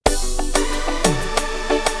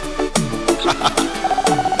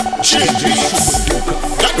JBeatz,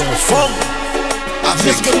 got no fun.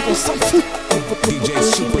 Avec on s'en fout. DJ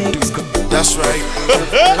Super Duke. That's right.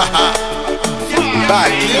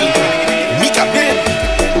 Bad MikaBen,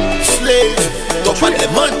 Flav, top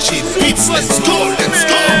element JBeatz. Let's go.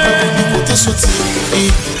 Côté sorti,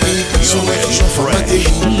 ils ont les gens formatés.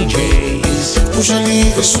 Pour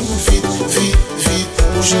j'arrive sous vite.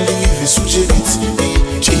 Pour j'arrive sous JBeatz.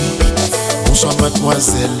 Bonsoir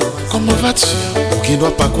mademoiselle, comment vas-tu? Qui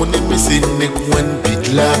doit pas connaître mais c'est nèg one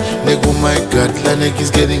beat là. Nèg oh my god là, nèg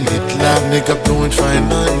is getting lit là. Nèg up doing fine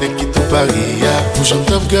là, nèg qui tout Paris ya. Pour j'en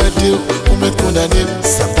t'av gardé ou mettre condamné.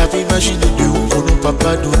 Ça t'av imaginé de où pour nous pas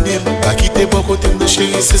pardonner. Pas quitter bon côté de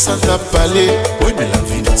chérie, c'est sans t'a parler. Oui mais la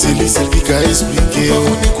vie c'est lui celle qui a expliqué.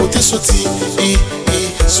 On est côté sorti,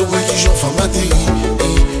 sur moi qui j'en femme matéri.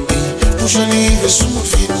 Pour j'arrive sous mon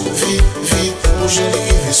vite. Pour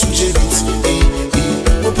j'arrive sous JBeatz.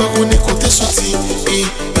 Ou pas qu'on est côté sorti,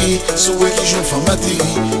 sur moi qui j'en femme matéri.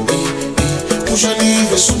 Pour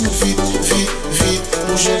j'arrive sous mon vite.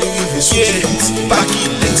 Pour j'arrive sous JBeatz. Baggy,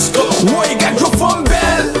 let's go. Ouais, gars, je femme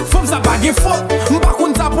belle, femme ça bague faute. Par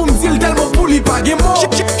contre ça pour me dire tellement pour lui bague mort.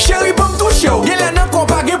 Chérie, pas me toucher, y'a l'un encore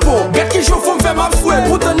bague pour. Gars qui je femme fait ma fouette,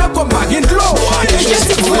 pourtant n'a comme bague de l'eau. Et j'ai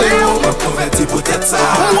si fouet, on m'a converti peut-être ça.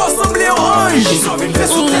 Moi semblé orange, ils ont une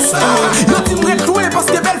fesse sur ça. L'autre il me retrouve parce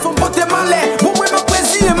que belle femme porter malais. Bon, moi ma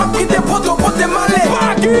poésie, m'a pris des potes, porter malais.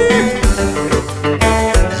 Bague.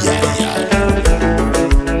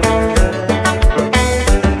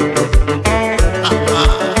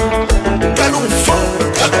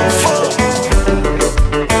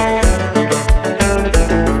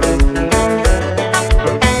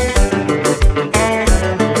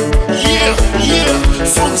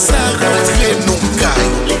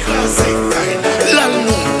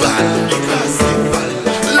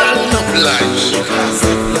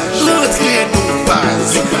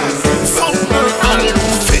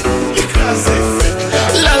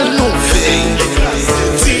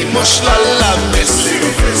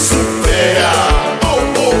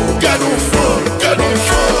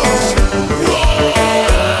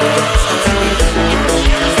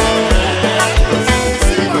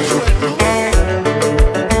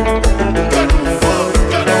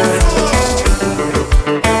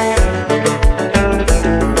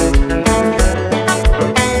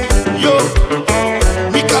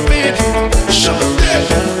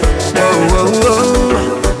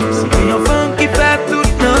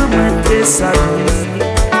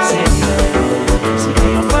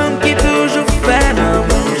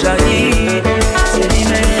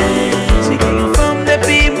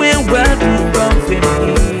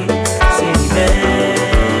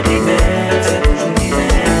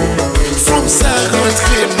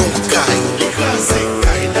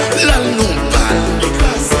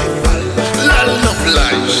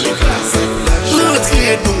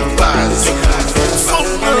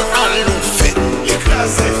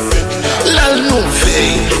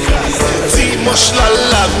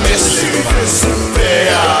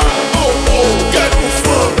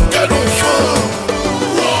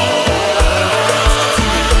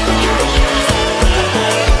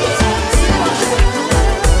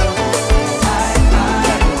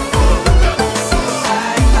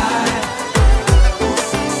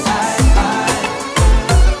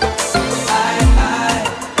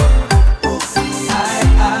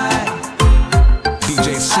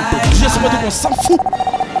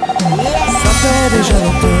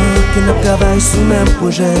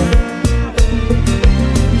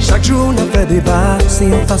 Chaque jour, on fait débat, c'est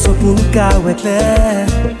une façon pour nous carrer clair.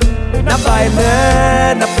 N'a pas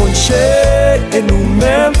aimé, n'a punché, et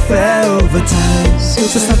nous-mêmes faire overtime.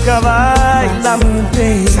 C'est ça le travail, l'amour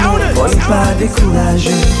paye, on n'est pas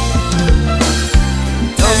découragé.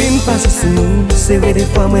 Tant qu'il passe sur nous, c'est vrai des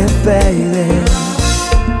fois, moi, paye.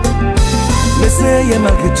 Mais c'est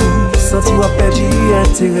malgré tout, sans tu vas perdre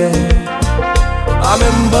intérêt. Ah,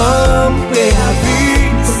 même bon, prêt à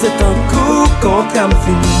vivre, c'est un coup qu'on a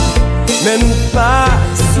fini. Mais nous pas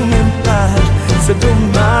sous même page, c'est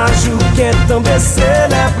dommage ou qu'est tombé c'est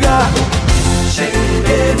les bras. J'ai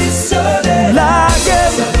démissionné, la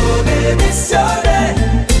gueule, j'ai démissionné,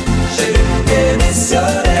 j'ai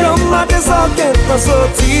démissionné. Comme ma descente qu'est pas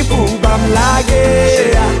sorti pour bam la guerre.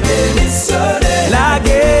 J'ai démissionné, la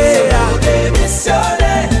guerre, j'ai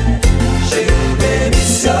démissionné, j'ai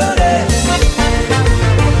démissionné.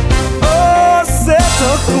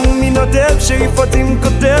 Chérie, faut-il me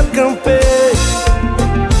côté camper?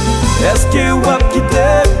 Est-ce que vous avez quitté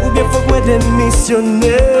ou bien faut que je démissionne?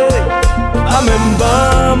 Ah, même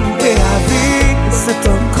bon, et à vie, c'est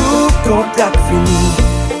un coup qu'on a fini.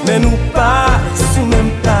 Mais nous pas sous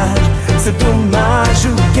même page, c'est dommage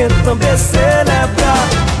ou qu'est-ce sans baisser les bras.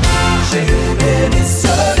 J'ai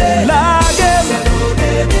démissionné. Laguer. J'ai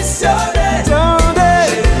démissionné. Tendez.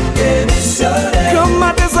 J'ai démissionné. Comme à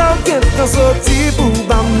tes enquêtes, t'en sorti pour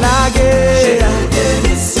m'am laguer. J'ai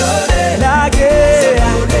démissionné. Laguer.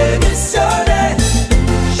 J'ai démissionné.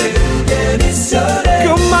 J'ai démissionné.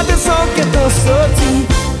 Comme à tes enquêtes, t'en sorti.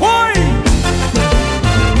 Oui.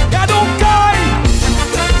 Y'a donc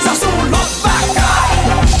ça sont l'autre bagaille.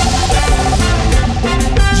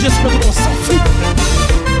 J'espère qu'on s'en fout.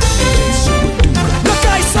 Le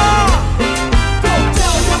K-Zino. Don't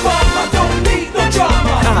tell your mama, don't need no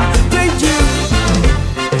drama. Thank you.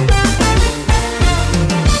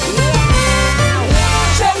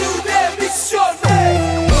 J'ai eu démissionné.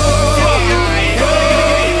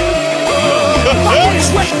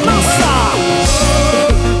 Chouette dans ça.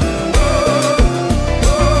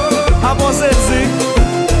 Avant c'est zik.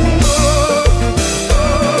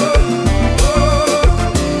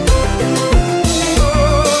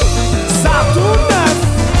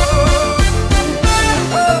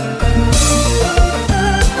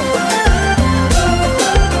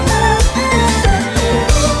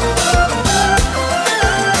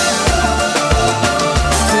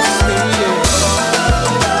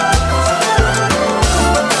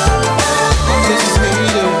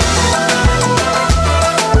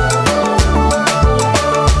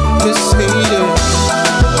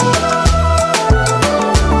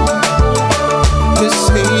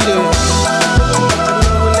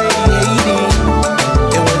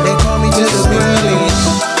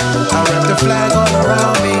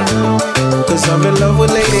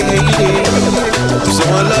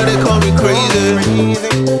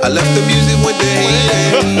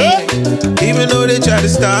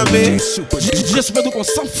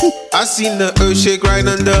 I seen the earth shake right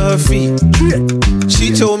under her feet.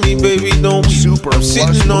 She told me, baby, don't weep. I'm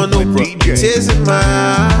sitting on no tears in my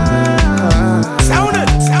eyes.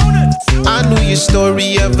 I knew your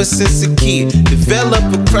story ever since a kid.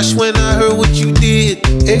 Developed a crush when I heard what you did.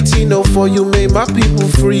 1804, you made my people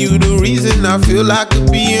free. You the reason I feel I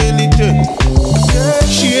could be anything.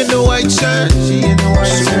 She in the white shirt,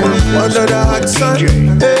 under the hot sun.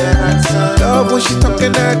 Hey. Love when she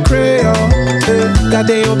talking that Creole. Hey.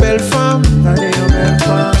 Gardez your belle femme.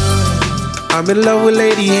 I'm in love with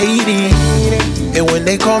Lady Haiti. And when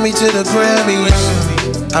they call me to the Grammys,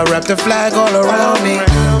 I wrap the flag all around me.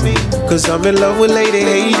 Cause I'm in love with Lady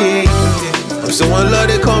Haiti. I'm so in love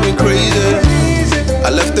they call me crazy. I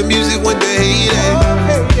left the music when they hate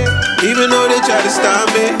it. Even though they try to stop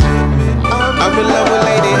me, I'm in love with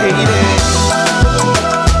Lady Haiti.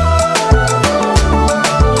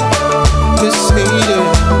 Miss Haiti.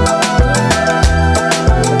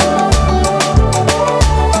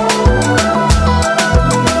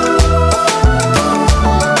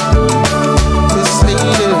 Miss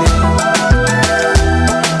Haiti.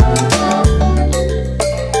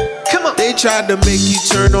 Come on. They tried to make you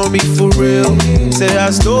turn on me for real. Said I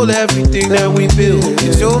stole everything that we built.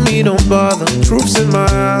 You told me don't bother. Truth's in my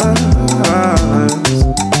eyes.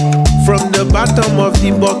 From the bottom of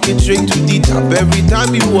the bucket straight to the top. Every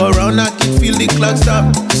time you around, I can feel the clock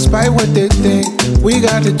stop. Despite what they think, we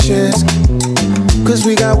got a chance. Cause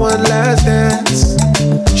we got one last dance.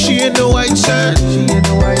 She in the white shirt,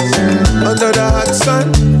 under the hot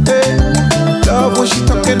sun. Hey. Love when she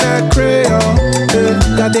talking that Creole. Hey.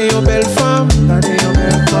 Gardez your belle femme.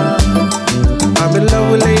 I'm in love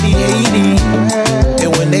with Lady Haiti.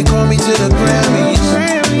 And when they call me to the Grammys,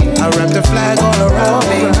 I wrap the flag all around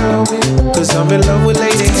me. Cause I'm in love with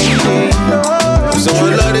Lady Haiti. I'm so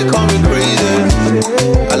in love they call me crazy.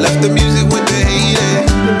 I left the music when they hate it.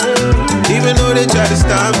 Even though they try to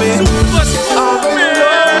stop me, I'm in love with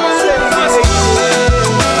Lady Haiti.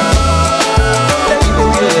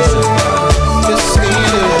 Just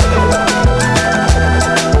hate it.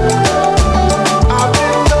 I'm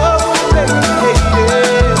in love with Lady Haiti.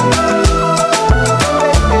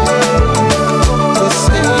 Just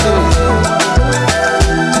hate it.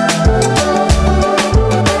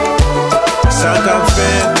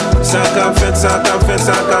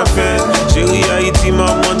 Ça qu'a fait. Chérie Haïti,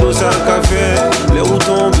 maman d'eau, ça qu'a fait. Les roues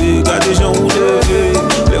tombées, gars des gens où lever.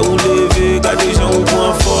 Les roues levées, gars des gens où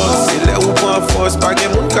point force. C'est les roues point force, pas qu'un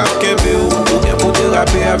monde cap qu'un ou bien pour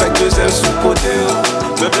déraper avec deux ailes sous côté.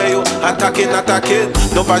 Me plaît yo, attaquer, n'attaquer,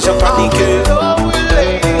 non pas j'ai paniqué.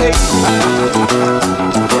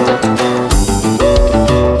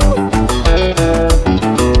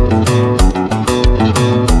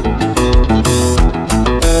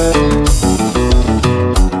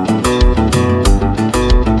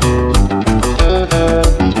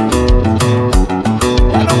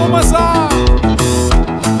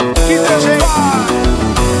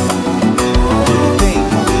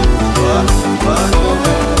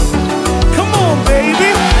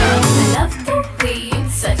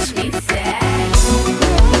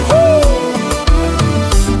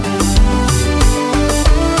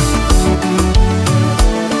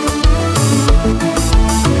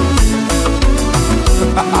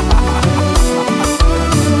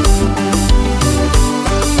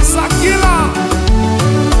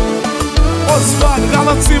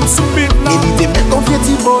 si m'soupit là. Et l'idée met ton vieux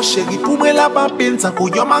tibo, chéri, pour moi la papine. Tant qu'on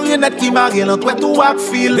y a marionnette qui marie, l'entoure tout à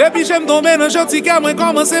fil. Depuis j'aime tomber dans gentil cas, moi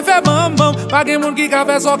commence à faire bam bam. Pas de monde qui a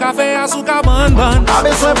fait son café à sous caban ban. Pas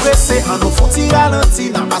besoin pressé, en nous faut tirer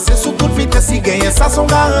ralenti. N'a passé sous toute vitesse, si gagne ça son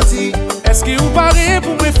garantie. Est-ce que vous parlez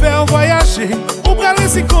pour me faire voyager? Ou prenez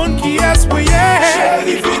si compte qui est pour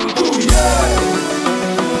Chéri, vite bouillé.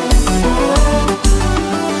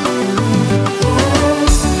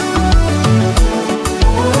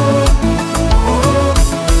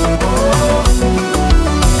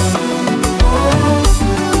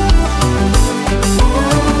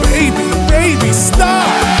 Baby, stop! I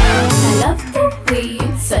love the way you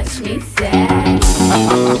touch me fast.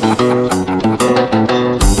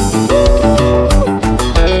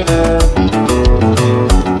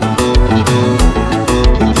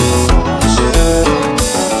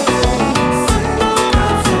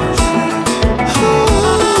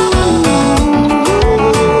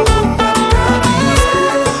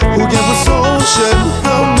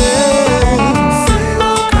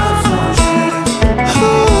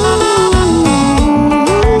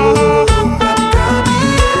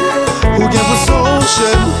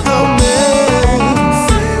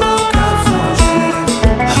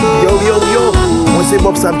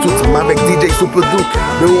 Bob Sam tout avec DJ Super Duke,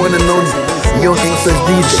 the one and only Young Gangsters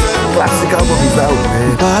DJ. Classic album is out,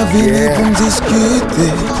 man. Pas venu pour me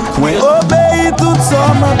discuter. Moi obéis tout ça,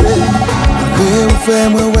 ma belle. Après ou fait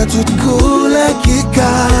moi ouais tout cool qui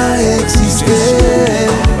a existé.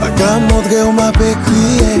 Pas qu'à montrer où m'a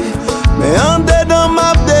crié, mais en dedans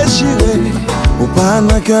m'a déchiré. Ou pas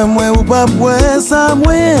n'a que moi ou pas point ça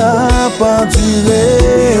moi a pas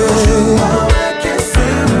tiré. Non.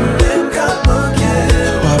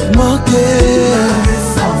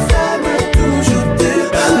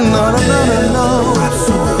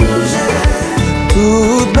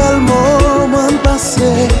 Tout bel moment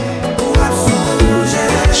passé.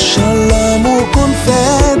 Chant l'amour qu'on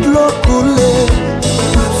fait de l'eau couler.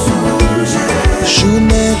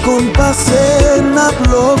 Journée qu'on passe n'a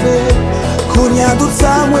pleuvé. Qu'on y a tout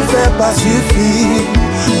ça, moi fait pas suffire.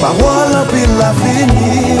 Parole en pile la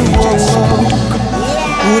fini.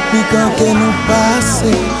 Pour piquant que nous passe.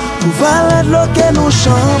 Tout valait de l'eau que nous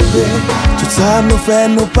chanter. Tout ça nous fait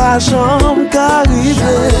nous pas jamais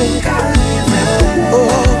qu'arriver. Oh,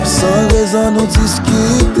 sans raison nous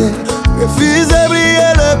discuter. Refuser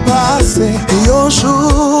briller le passé. Et un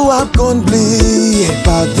jour à qu'on oublie.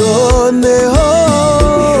 Pardonner. Oh,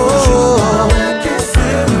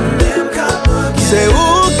 c'est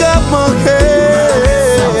où qu'a manqué.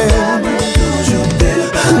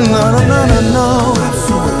 Non.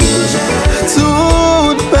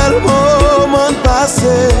 Tout bel moment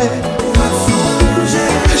passé.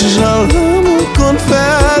 J'en l'amour qu'on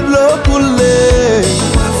fait de l'eau couler.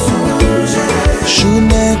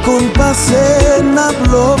 Journée qu'on passe n'a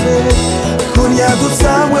pleuvé. Qu'on y a tout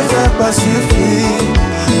ça, moi fait pas suffire.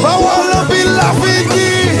 Parole en pile la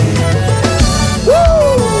fini.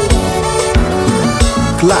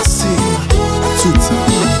 Klasik, tout ça.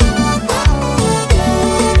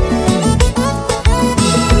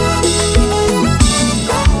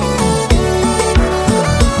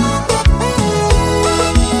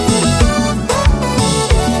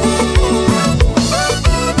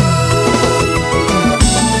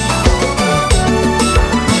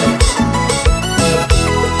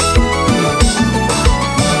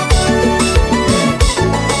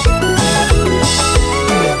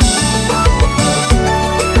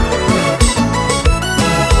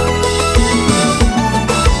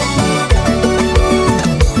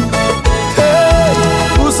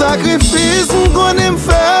 Sacrifice qu'on aime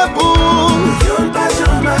faire pour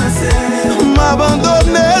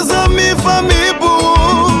m'abandonner, amis, famille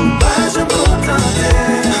pour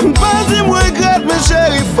pas dit moi regrette mes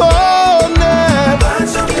chéris fonnés.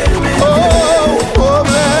 Oh,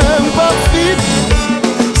 problème pas fit.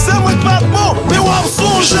 C'est moi qui pas de mots, mais on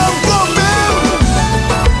songe quand même.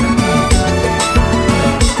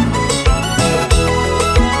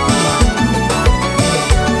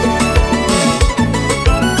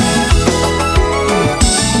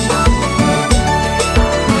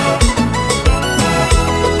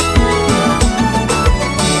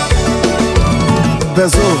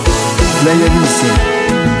 Bezo, la Yelise.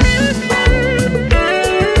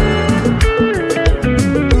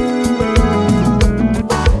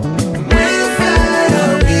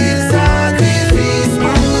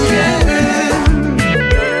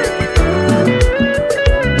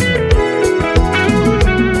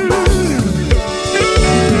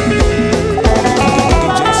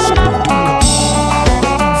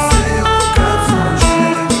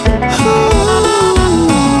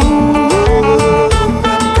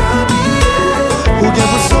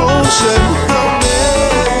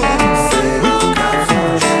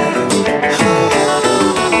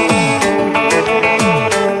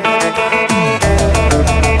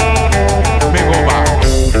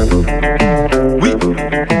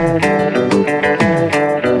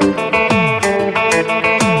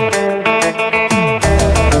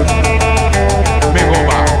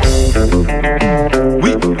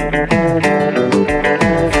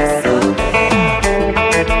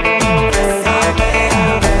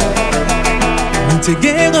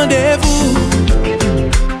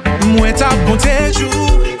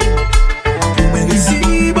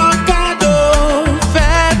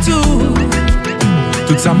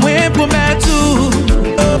 ça moi promets tout.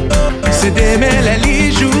 C'est d'aimer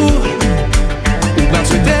les jours. Ou pas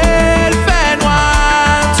souhaiter le fait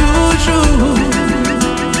noir toujours.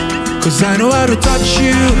 Cause I know how to touch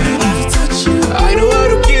you. I know how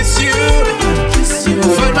to kiss you.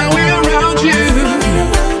 Find my way around you.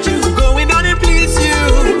 Going down and please you.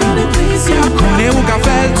 Connais où qu'a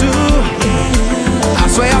fait tout. I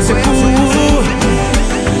swear c'est pour.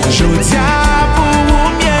 Je tiens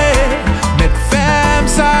pour mieux. Mettre femme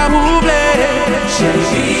ça m'oublie.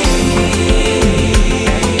 Chérie.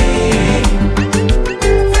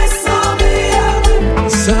 Fais sembler.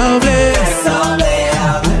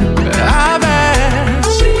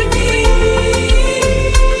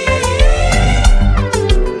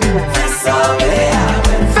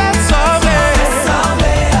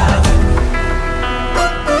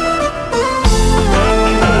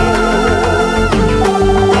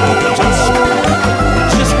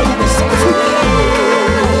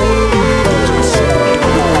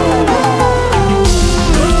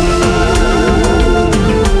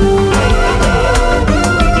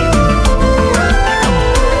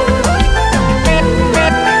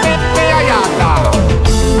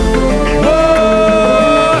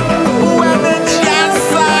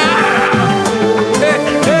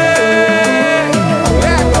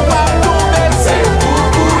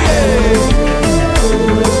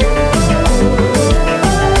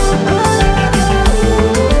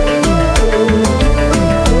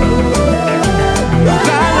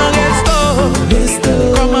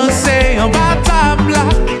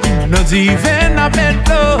 Divin à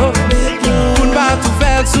mettre pour ne pas tout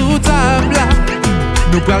faire sous table.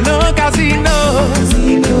 Nous prenons un casino.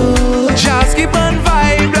 Just keep on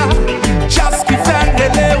vibe là. Just keep on the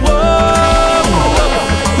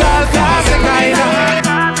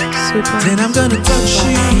Then I'm gonna touch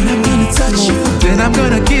you. Then I'm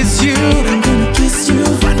gonna kiss you.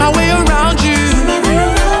 Find my way around you.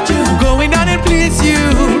 Going down and please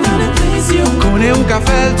you. Connais où qu'a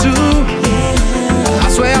fait tout. I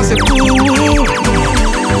swear c'est pour.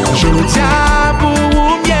 Je tiens pour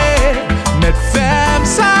mieux. Mettre femme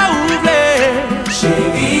ça oublie.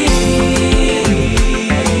 Chérie.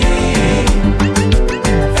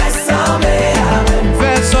 Fais sembler.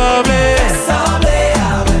 Fais sembler.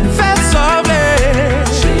 Fais sembler.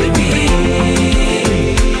 Chérie.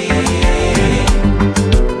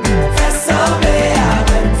 Fais sembler.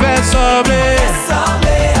 Fais sembler.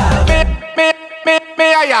 Me a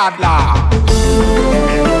yard là.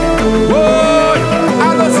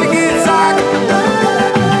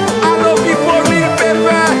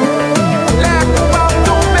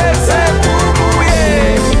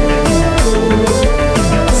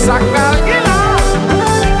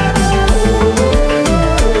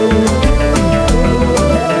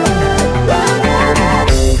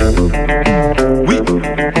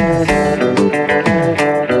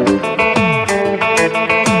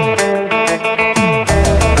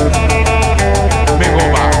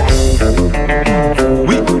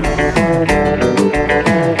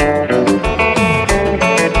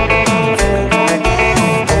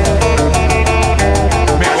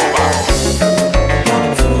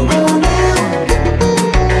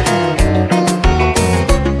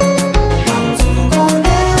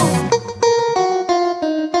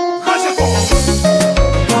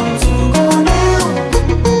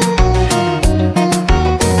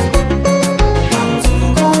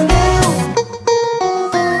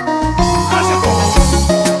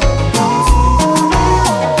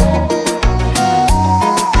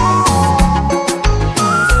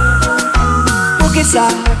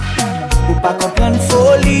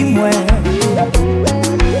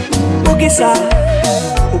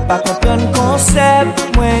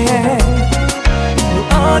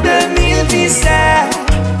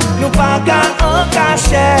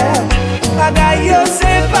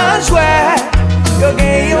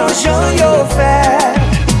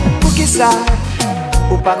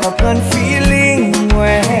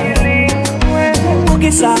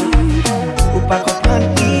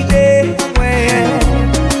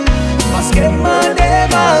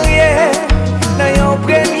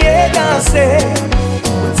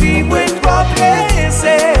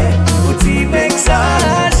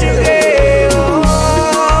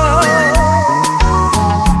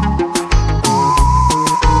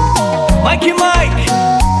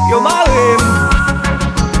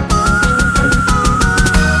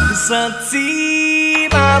 Senti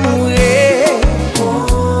m'amourer.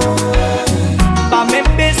 Pas même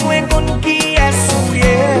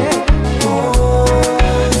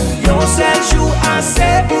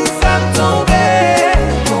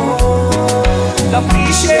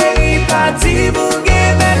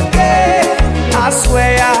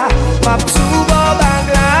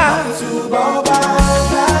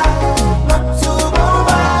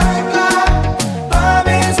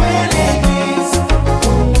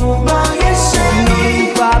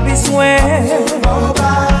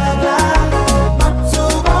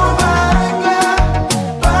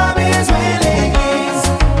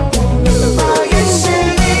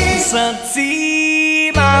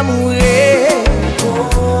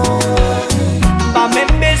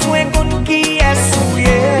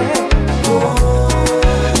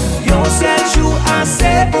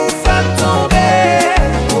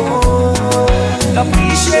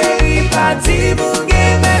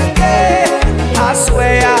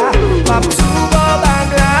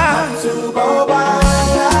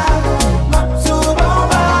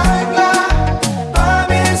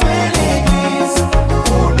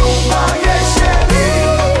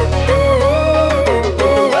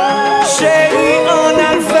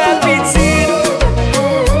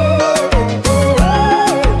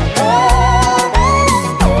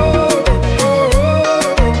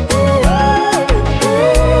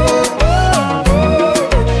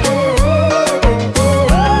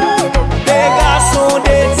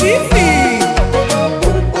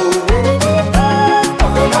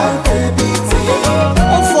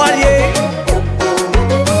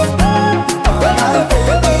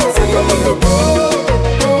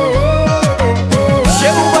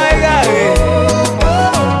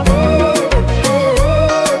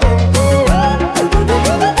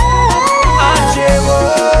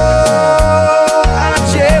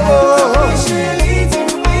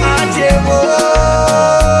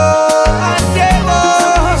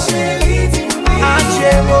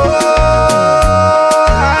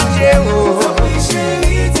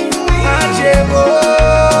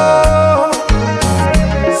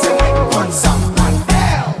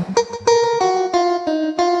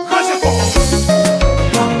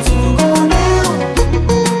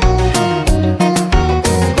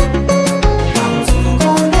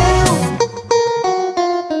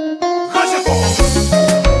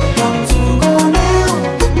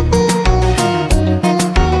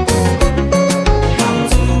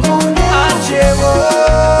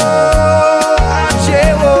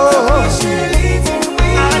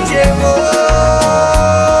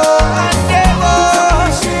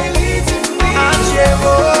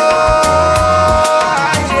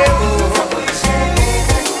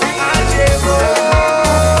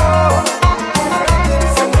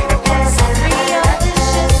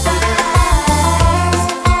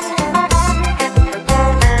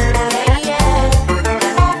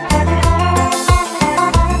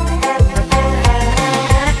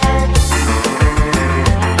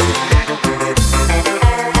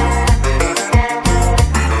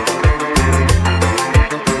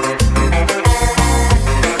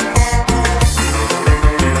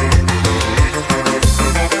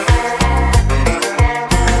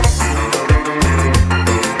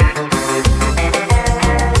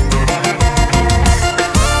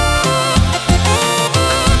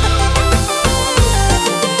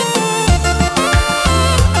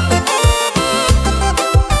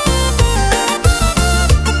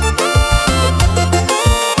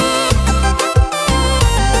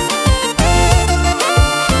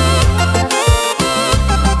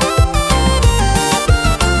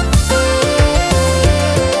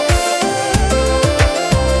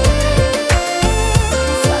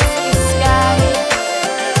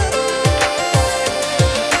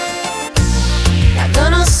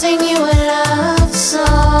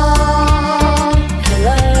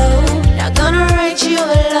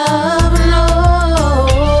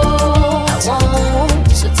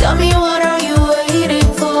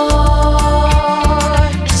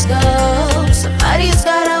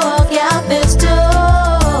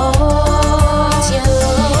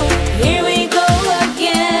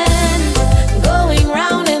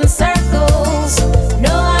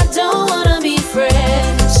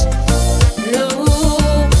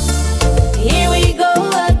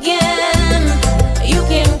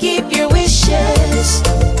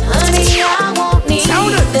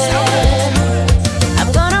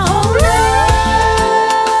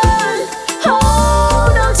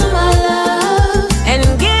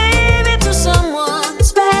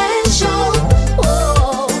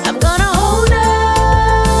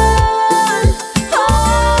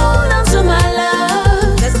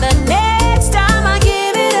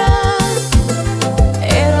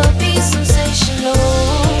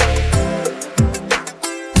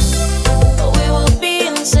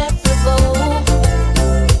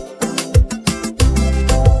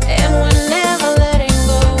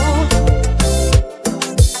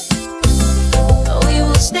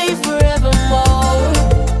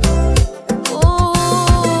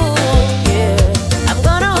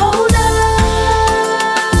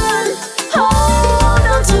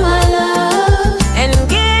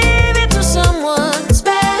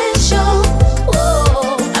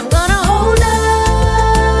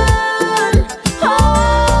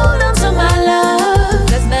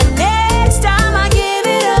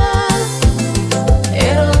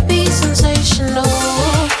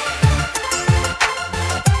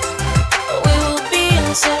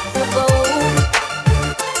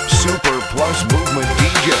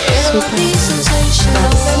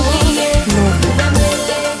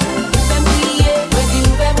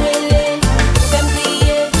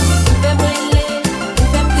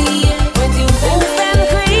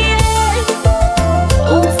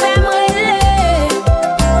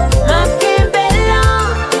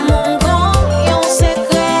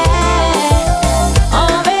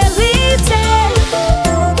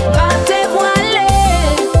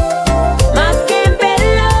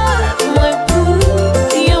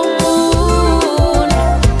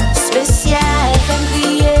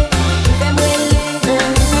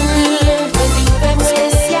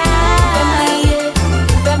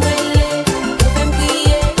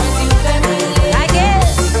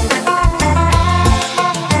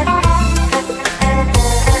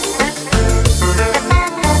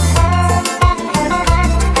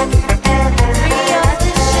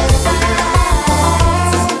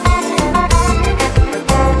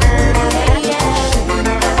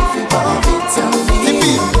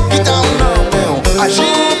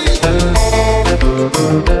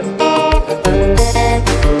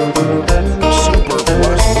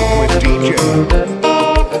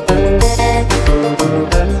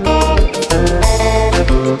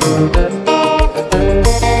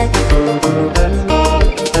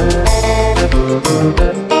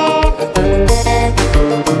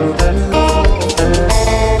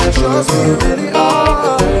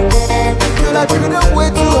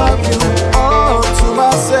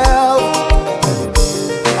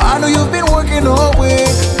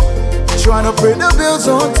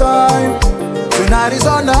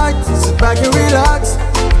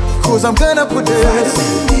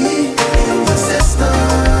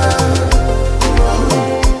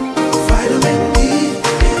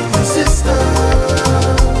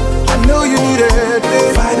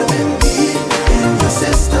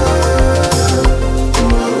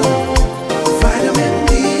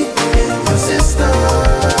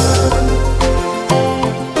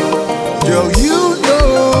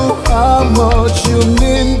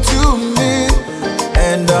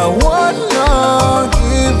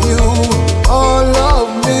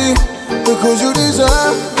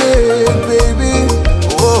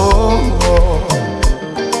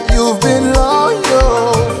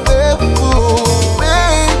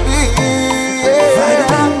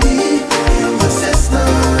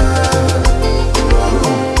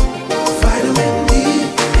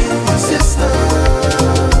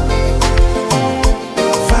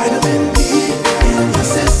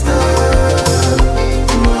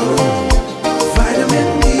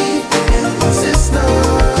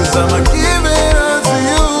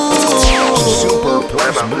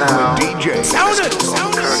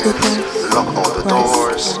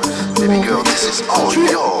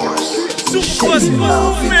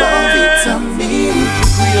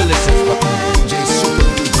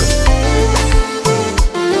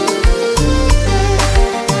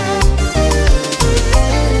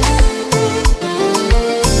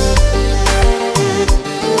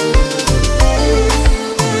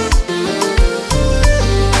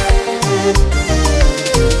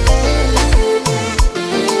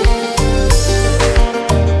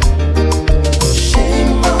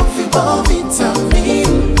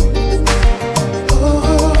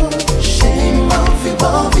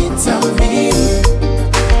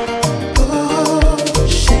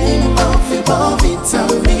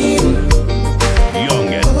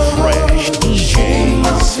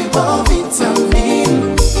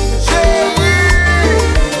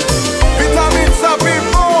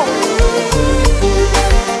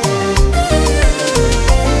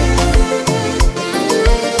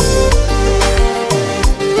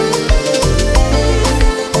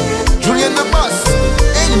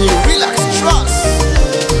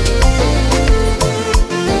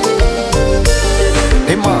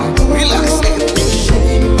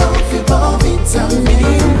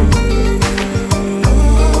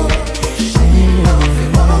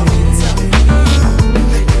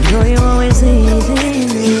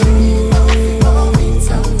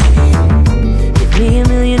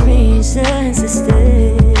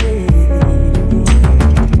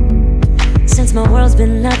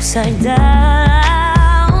upside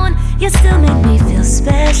down, you still make me feel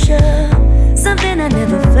special, something I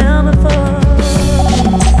never felt before.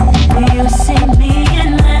 You see me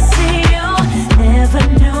and I see you, never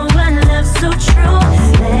knew a love so true.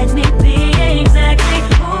 Let me be exactly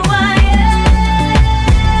who I am.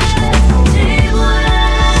 Dis-moi,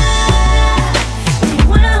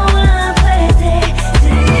 play,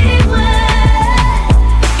 dis-moi,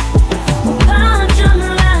 quand je me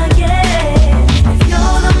la guette. If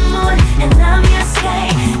you're the moon and I'm your sky,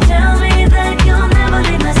 tell me that you'll never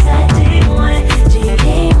leave my side. Dis-moi,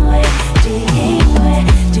 dis-moi.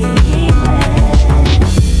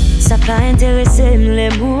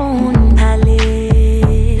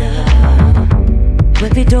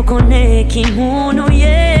 yo connais qui mon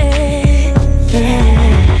yeah.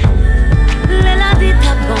 La vie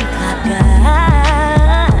t'a bon caca.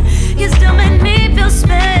 You still make me feel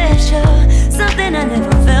special, something I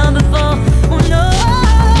never felt before. Oh no.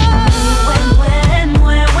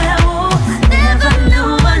 Never knew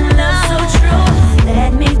a love so true.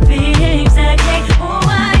 Let me be exactly who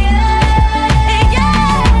I am.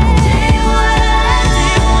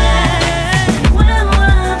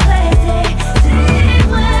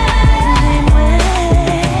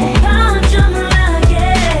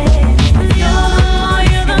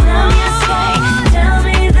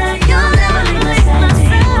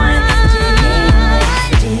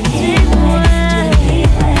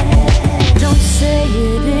 Don't say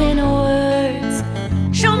it in words.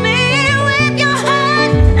 Show me with your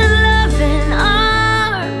heart and loving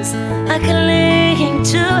arms. I can link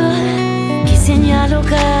to. Qui signale au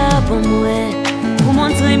cap pour moi. Pour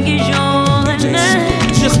montrer que j'en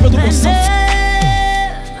ai.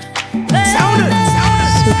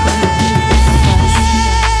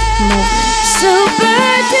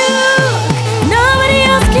 Super dude. Nobody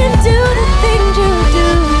else can do the things you do.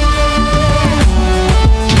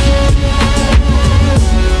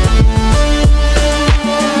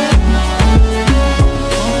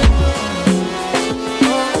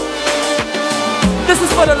 This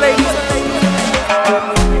is for the ladies.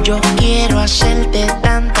 Yo quiero hacerte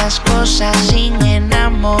tantas cosas sin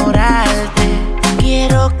enamorarte.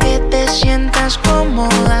 Quiero que te sientas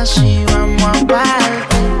cómoda si vamos a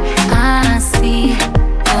parte. Así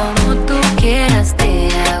como tú quieras te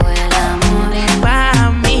hago el amor. Ven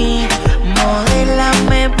pa' mí,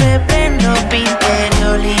 modélame, bebé, no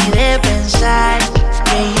interior y de pensar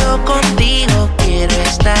que yo contigo quiero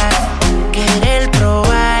estar. Querer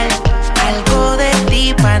probar algo de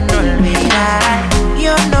ti pa' no olvidar.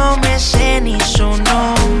 Yo no me sé ni su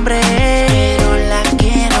nombre, pero la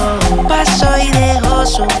quiero. Paso y dejo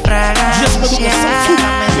su fragancia.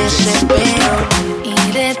 Me desespero.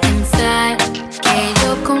 Y de pensar que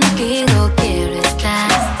yo contigo quiero estar.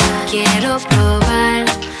 Quiero probar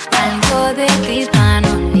algo de ti para no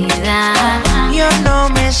olvidar. Yo no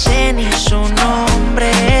me sé ni su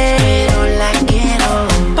nombre, pero la quiero.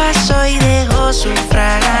 Paso y dejo su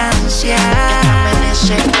fragancia. Me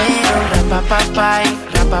desespero. Rapapapay,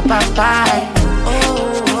 rapapapay. Oh,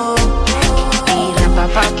 oh, oh. Y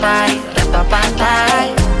rapapapay, rapapapay.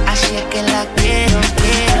 Así es que la quiero,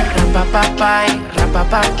 quiero. Rapapapay,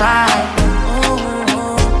 rapapapay. Oh,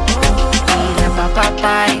 oh, oh. Y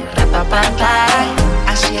rapapapay, rapapapay.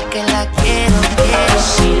 Así es que la quiero, quiero.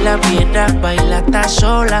 Si la vieras baila está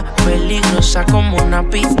sola, peligrosa como una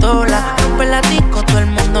pistola. Rompe la disco, todo el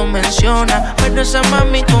mundo menciona, pero esa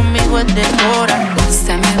mami conmigo es de hora.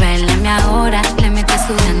 Úsame, bailame ahora, le mete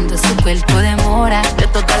sudando su cuerpo de mora. De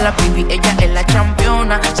todas las baby, ella es la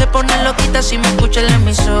campeona. Se pone loquita si me escucha en la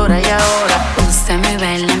emisora. Y ahora, úsame,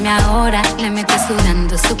 bailame ahora, le mete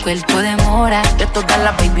sudando su cuerpo de mora. de todas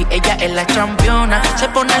las baby, ella es la campeona. Se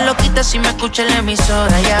pone loquita si me escucha en la emisora.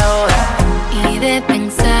 Y ahora, Y de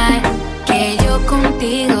pensar que yo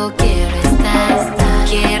contigo quiero estar.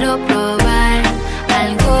 Quiero probar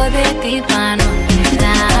algo de ti para no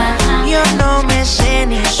olvidar. yo no me sé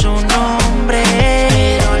ni su nombre,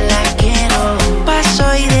 pero la quiero. Paso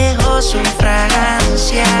y dejo su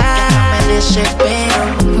fragancia. Me desespero.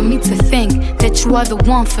 For me to think that you are the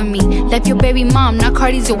one for me. Left your baby mom, now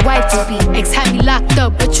Cardi's your wife to be. Ex had me locked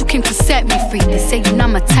up, but you came to set me free. They say you're not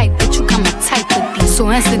my type, but you got my type to be. So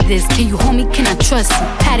answer this, can you hold me, can I trust you?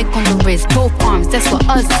 Paddock on the wrist, both arms, that's what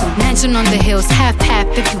us do. Mansion on the hills, half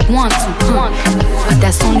if you want to. But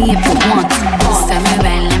that's only if you want to. Úsame,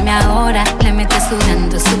 bailame ahora, le mete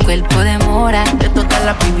sudando su cuerpo de mora. De todas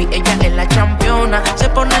las baby, ella es la campeona. Se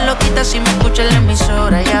pone loquita si me escucha en la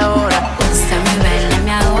emisora. Y ahora, Úsame,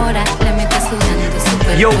 bailame ahora, le mete sudando su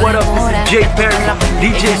cuerpo Yo, what up? de mora. This is J Perry,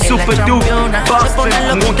 DJ Super Duke. Boston,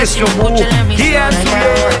 mon question pour vous. Yes,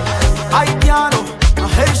 Haitiano,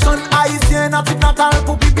 Haitian, haïtien, a tout natal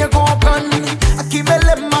pour bien comprendre. Qui me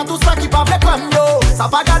lève ma tout ça qui pas fait comme yo. Ça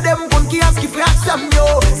pas garder mon compte qui a ce qui fait accès yo.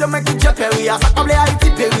 C'est moi qui j'ai péria, ça comme les Haïti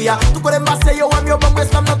péria. Tout connaît Marseille, yo, yo, bon, moi,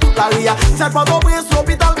 dans toute la ria. C'est pas compris sur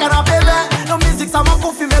l'hôpital, canapé vert. La musique, ça m'a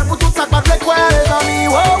confirmé pour tout ça, pas de quoi, les amis.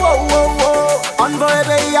 Wow, wow, wow, wow. On veut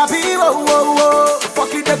pays happy, wow, wow, wow. Faut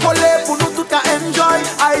qu'il décolle pour nous tout qu'à enjoy.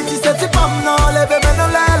 Haïti, c'est si pas non, les bébés, non,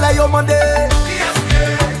 les yo, mandé.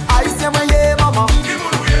 Haïtien, moi, yeah, maman.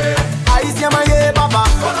 Haïtien, moi, yeah, papa.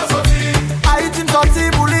 Haïtien, sorti,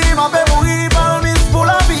 bouli, ma bé, mourir, parmi pour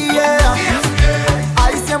la vie, yeah.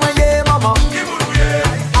 Haïtien, moi, yeah, maman.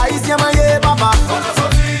 Haïtien, moi, yeah, papa.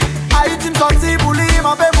 Haïtien, sorti, bouli,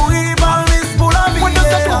 ma bé, mourir, parmi pour la vie, yeah.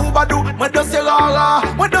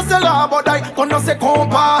 sera bodai, qu'on ne se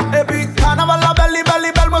compas. Et puis, carnaval la belle,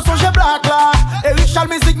 me songe black là. Et Richard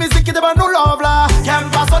musique qui devant nous love là. Qu'aime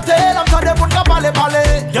pas sauter, l'homme sans des bouts parler.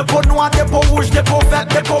 Des peaux noires, des peaux rouges, des peaux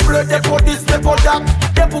vertes, des peaux bleues, des peaux 10, des peaux dark.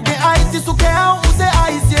 Des peaux qui Haïti sous Kéan ou c'est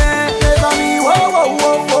haïtien. Les amis, wow.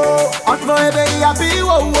 Entre et pays happy,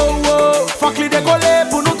 wow. Fuck les décoller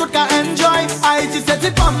pour nous tout qu'à enjoy. Haïti c'est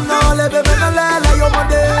type femme, non, les bébés dans l'air, yo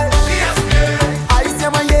mandé. Haïtien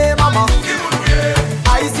maillé, maman.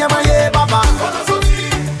 Haïtien maillé, papa.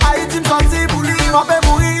 Haïti m'sorti pour lui, m'a fait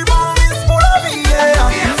mourir, bon, pour la vie.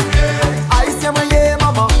 Haïtien maillé,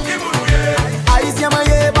 maman. Haïtien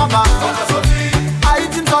maillé, papa.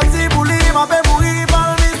 Haïti m'sorti pour lui, m'a fait mourir,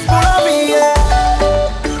 bon, pour la vie.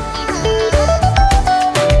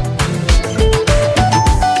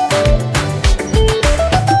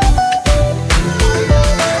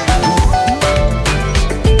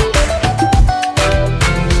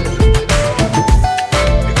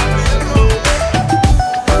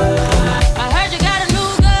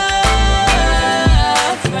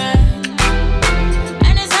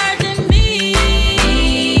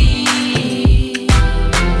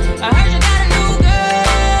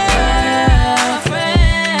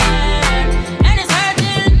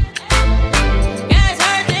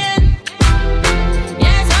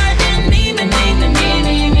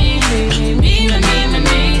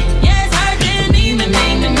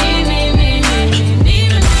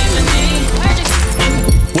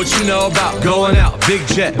 About going out, big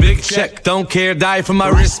jet, big check, don't care, die for my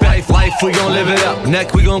respect. Life, we gon' live it up,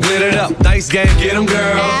 neck, we gon' glitter it up. Dice game, get 'em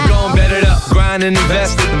girl, gon' bet it up. Grind and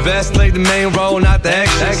invest, played the main role, not the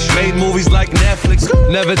extras. Made movies like Netflix,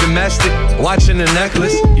 never domestic. Watching the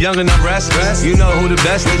necklace, young and I'm restless. You know who the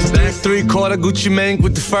best is. 3/4 Gucci Mane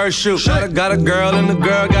with the first shoe. Got a girl and the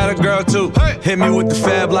girl got a girl too. Hit me with the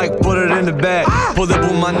fab like put it in the bag. Pull up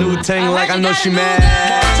with my new ting like I know she mad.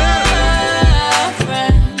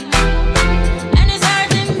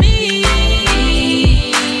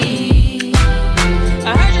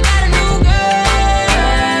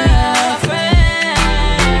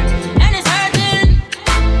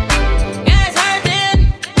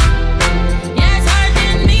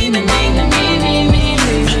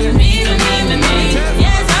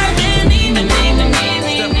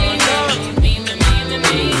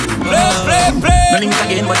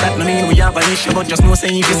 But just know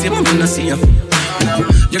saying if you see me, we no see you.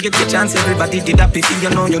 You get the chance, everybody did that pity. You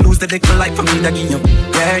know you lose the little life for me that give you.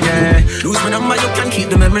 Yeah. Lose my number, you can keep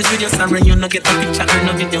the memories with your son. When you no get a picture or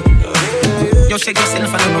no video. You shake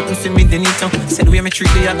yourself and nothing for me, they need you. Said we me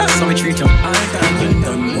treat you, that's how we treat you. I thought you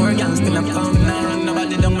done more guns till I'm coming down.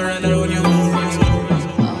 Nobody don't go around the road, you.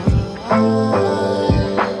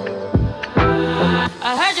 I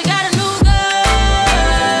heard you got a new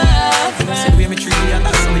girlfriend. Said we me treat you,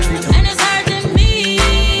 that's how we treat you.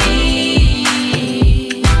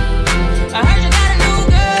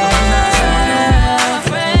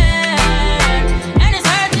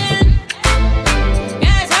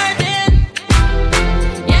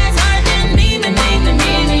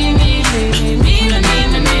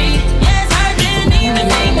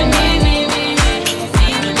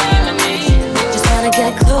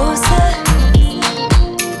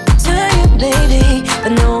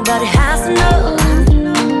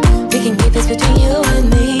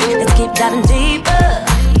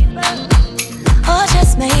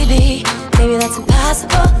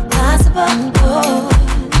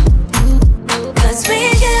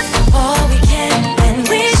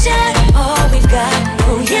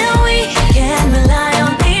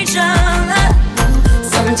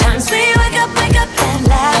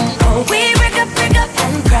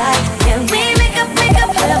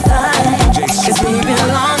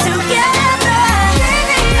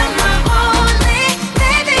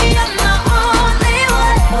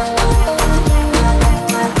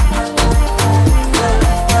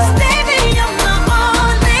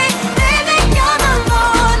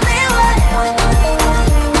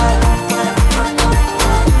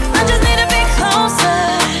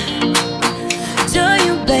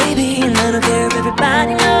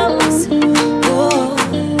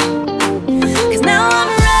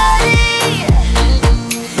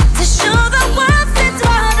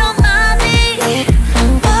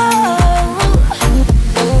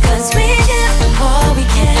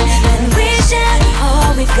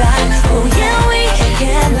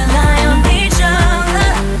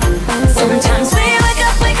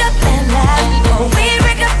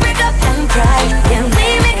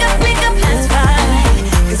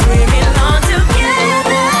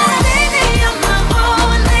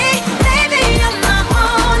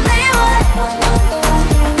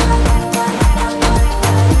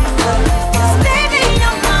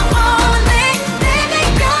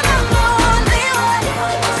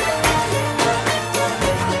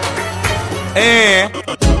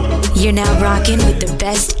 rocking with the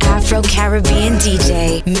best Afro-Caribbean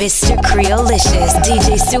DJ, Mr. Creolicious,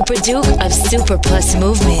 DJ Super Duke of Super Plus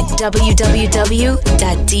Movement,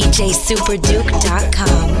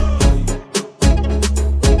 www.djsuperduke.com.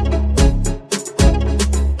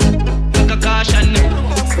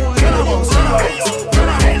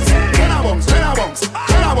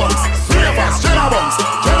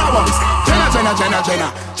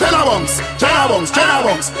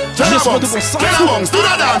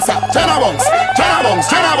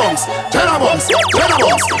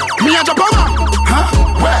 Me a Japan, huh?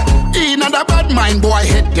 Where? In a bad mind boy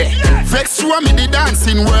head there. Vex you and me the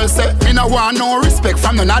dancing world say. Me no want no respect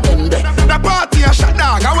from none of them there. The party a shut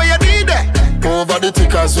down, how you did there? Over the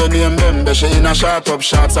tickers you name them. They she in a shot up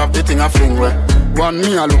shots of the thing a fling where. One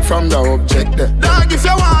me a look from the object there. Dog, if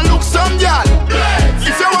you want look some girl,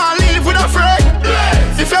 if you want live with a friend,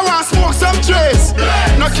 if you want smoke some trace,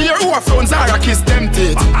 no care who a phones are a kiss them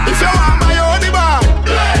teeth. If you want buy your own bar,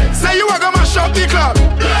 say you a go mash up the club.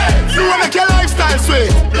 You want make your lifestyle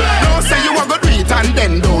sweet. Don't say you a go do it and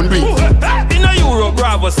then don't do it. In a Europe,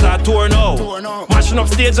 Bravo start tour now. Mashing up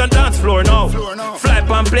stage and dance floor now. Fly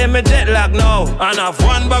and play me jet lag now. And have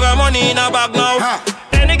one bag of money in a bag now.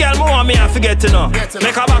 Any girl more want me I forget to know.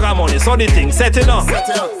 Make a bag of money, so the thing set it up.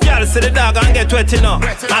 Girl see the dog and get wet enough.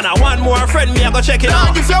 And I want more friend, me I go check it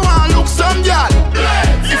out. If you want look some girl,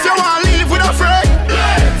 if you want live with a friend,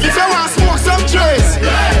 if you want smoke some trace,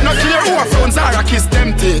 no care who a phones are a kiss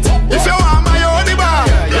them teeth. If you want my own bar,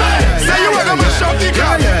 say you want to mash up the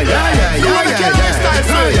club. You want to kill lifestyle,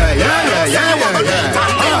 say you want to do it.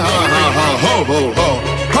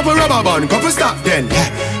 Couple rubber band, couple stop then.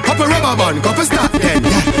 Couple rubber band, couple stop then.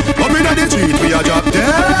 Up inna the street, we a drop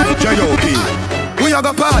dead J.O.P. We a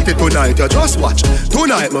go party tonight, you just watch.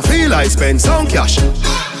 Tonight me feel I spend some cash.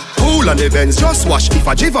 Cool on the Benz, just wash. If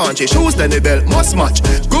a Givenchy shoes, then the belt must match.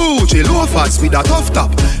 Gucci loafers with a tough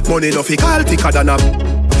top. Money no fi call thicker than a.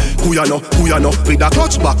 Who you know, with a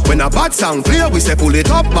clutch back. When a bad sound clear, we say pull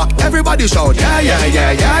it up back. Everybody shout, yeah, yeah,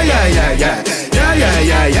 yeah, yeah, yeah, yeah, yeah. Yeah, yeah,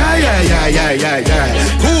 yeah, yeah, yeah, yeah, yeah, yeah, yeah.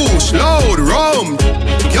 Push, load, rum.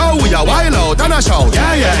 Yo, we a wild out and a shout.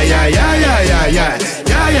 Yeah, yeah, yeah, yeah, yeah, yeah, yeah.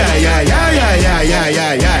 Yeah, yeah, yeah, yeah, yeah, yeah, yeah,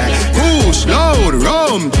 yeah, yeah. Push, load,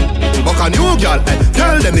 rum. Buck a new girl,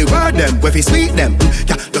 tell them the word them, where fi sweet them.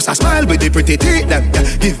 Yeah, just a smile with the pretty teeth them. Yeah,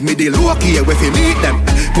 give me the low key where fi meet them.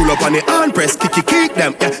 Pull up on the hand press, kick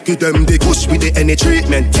them. Yeah, give them the kush with the any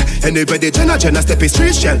treatment. Yeah, anybody Jenna step is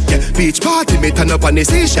street shell. Yeah, beach party me turn up on the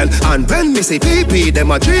station. And when me say PP, them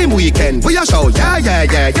a dream weekend. We a show, yeah, yeah,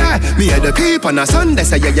 yeah, yeah. Me and the keep on a Sunday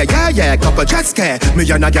say yeah, yeah, yeah, yeah. Couple jet scare, me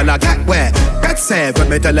and a gyal a get where. Get say, when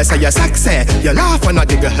me tell her say you sexy, you laugh and a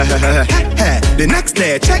dig. The next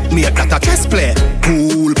day, check me that a chess play.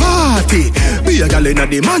 Pool party, be a gyal inna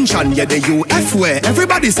the mansion, yeah, the UF way.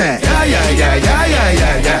 Everybody say, yeah, yeah, yeah, yeah, yeah,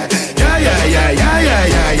 yeah, yeah. Yeah, yeah, yeah, yeah, yeah,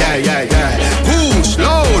 yeah, yeah, yeah, yeah. Push,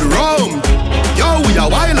 load, rum. Yo, we a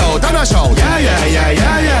wild out and a shout. Yeah, yeah, yeah,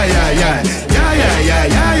 yeah, yeah, yeah, yeah. Yeah, yeah, yeah,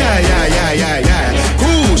 yeah, yeah, yeah, yeah, yeah, yeah.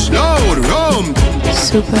 Push, load, rum.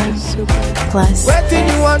 Super plus. What thing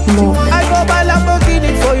you want? More. I go buy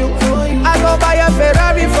Lamborghini for you. I go buy a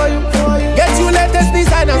Ferrari for you. Get you latest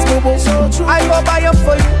designers, boo. I go buy them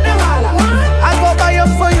for you. I go buy them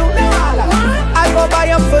for you. I go buy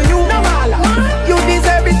them for you. You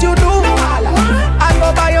deserve it, you do. I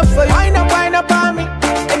go buy them for you. Wine up on me.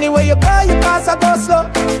 Anyway you go, you pass, I go slow.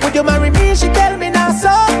 Would you marry me? She tell me now so.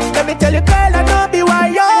 Let me tell you, girl, I know be why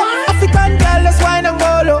yo. African girl, let's wine and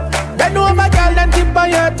go low. Bend over, girl, and tip on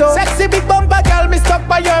your toe. Sexy big bumper, girl, me stuck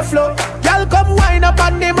by your flow. Girl, come wine up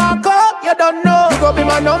on the marco. You don't know. You go be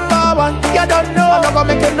my number one. You don't know. I'm not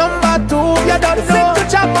gonna make you number two. You don't know. Fit to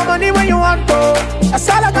chop my money when you want to. That's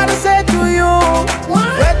all I gotta say to you.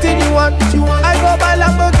 Waiting you want. I go buy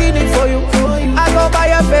Lamborghini for you. I go buy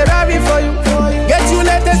a Ferrari for you. Get you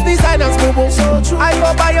latest designers, boo boo. I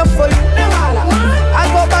go buy them for you. I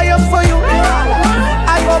go buy them for you.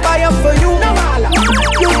 I go buy them for you.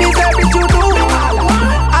 You deserve it, you do.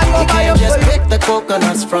 I go buy them for you. Just pick the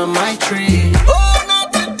coconuts from my tree. Oh,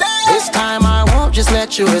 not today. This time I won't just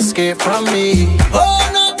let you escape from me. Oh,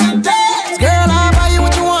 not today. Girl, I'll buy you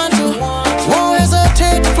what you want to. Won't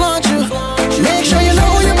hesitate to flaunt you. Make sure you know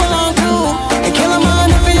who you belong to. And kill a man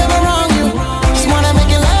if he ever wrong you. Just wanna make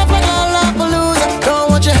you laugh like a Lollapalooza. Don't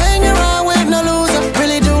want you hanging around with no loser.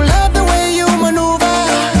 Really do love the way you maneuver.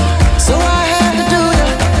 So I had to do ya.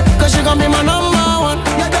 Cause you gon' be my number one.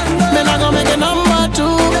 Man, I gon' make it number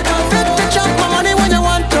two. Fit to chop my money when you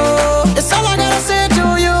want to. It's all I gotta say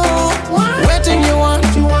to you. Waiting you want.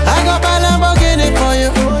 I got buy Lamborghini for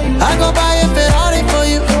you.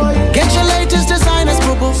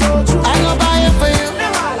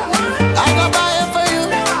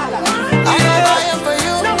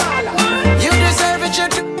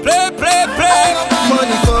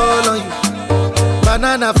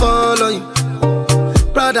 Banana fall on you,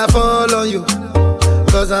 Prada fall on you,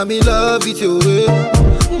 cause I'm in love with you.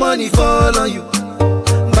 Money fall on you,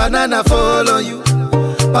 banana fall on you,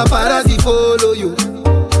 paparazzi follow you,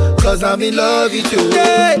 cause I'm in love with you.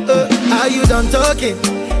 Hey, are you done talking?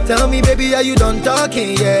 Tell me baby, are you done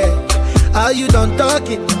talking? Yeah. Are you done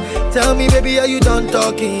talking? Tell me baby, are you done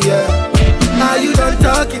talking? Yeah. Are you done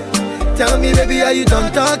talking? Tell me baby, are you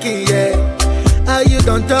done talking? Yeah. Are you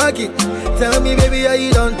done talking? Tell me baby, are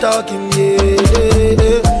you done talking?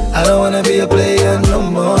 Yeah. I don't wanna be a player no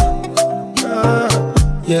more.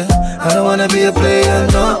 Yeah, I don't wanna be a player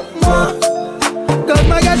no more. Cause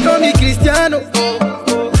my guys call me Cristiano,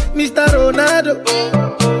 Mr. Ronaldo,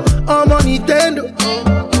 I'm on Nintendo.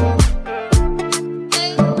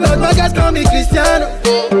 Cause my guys call me Cristiano,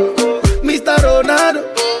 Mr. Ronaldo,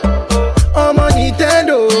 I'm on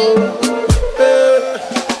Nintendo.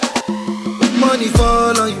 Money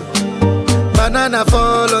fall on you, banana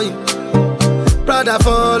fall on you, Prada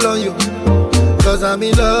fall on you, cause I'm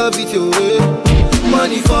in love with you.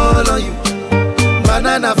 Money fall on you,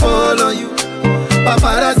 banana fall on you,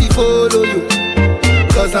 paparazzi follow you,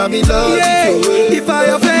 cause I'm in love with you. If I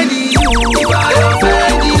offend you,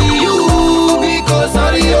 because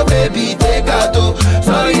sorry oh baby, take out oh.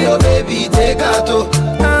 Sorry oh baby, take out oh.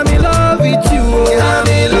 I'm in love with you, I'm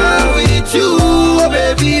in love with you, oh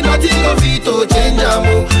baby. Nothing of it to change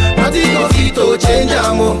amo, nothing of it to change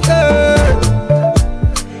amo.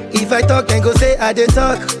 If I talk, then go say I dey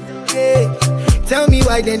talk. Yeah. Tell me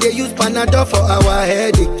why then they use Panadol for our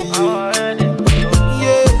headache.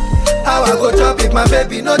 Yeah. How I go chop if my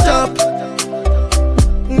baby no chop?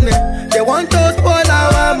 They want to spoil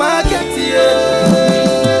our market.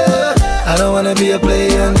 Yeah. I don't wanna be a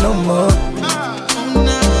player no more.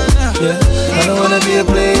 Yeah. I don't wanna be a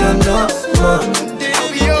player no more.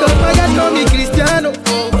 Cause my guys call me Cristiano,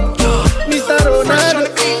 Mr. Ronaldo,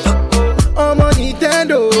 I'm on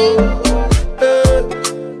Nintendo.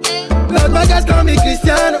 Cause my guys call me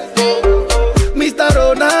Cristiano, Mr.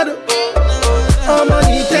 Ronaldo, I'm on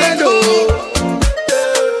Nintendo.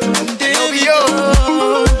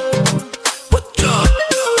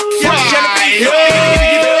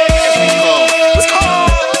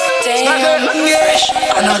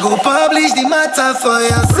 And I go publish the matter for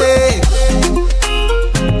your sake.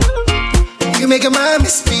 You make a man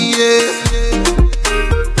misbehave,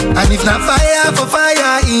 and if not fire for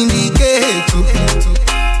fire, indicate too.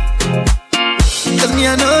 Cause me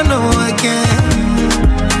I don't know I can.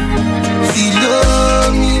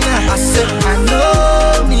 Feel me now. I said I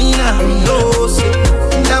know me now.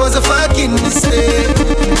 That was a fucking mistake.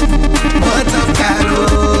 But of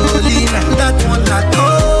Carolina, that one I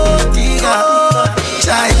told you.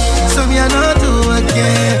 Child, so me I know do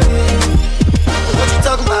again. What you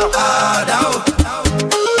talking about?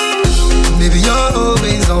 Baby, you're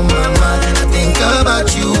always on my mind. I think about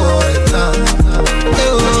you all the time.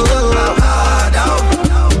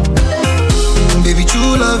 Baby,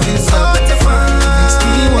 true love is hard to find. Makes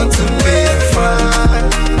me want to pay a fine.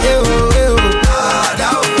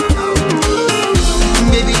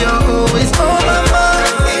 Baby, you're always on my mind.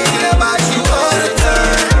 Thinking about you all the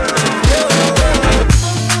time.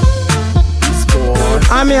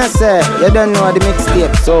 I mean, I say, you don't know the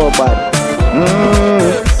mixtape so bad.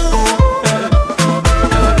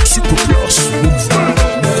 Super Plus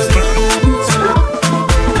Movement.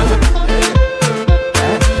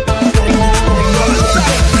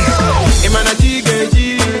 Imana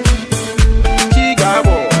chigeji,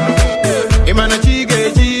 chigabo. Imana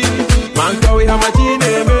chigeji, mankawi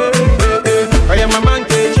hamachineme. Kaya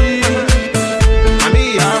mamankeji, ami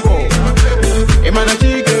yabo. Imana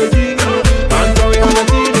chigeji, mankawi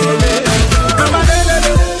hamachineme. Amadele,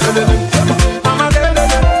 amadele.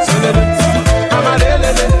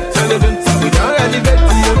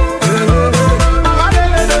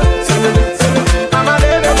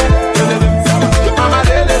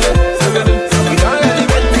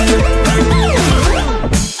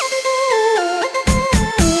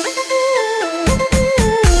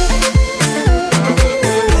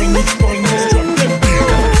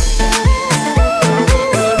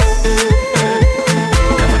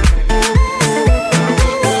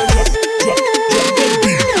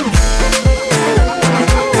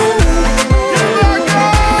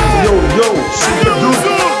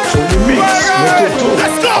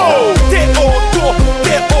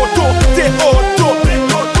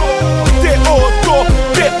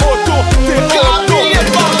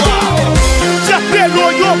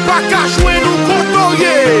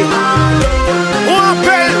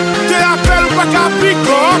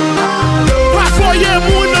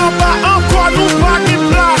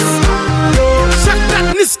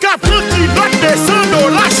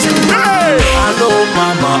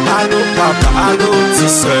 papa, allô petit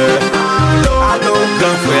soeur, allô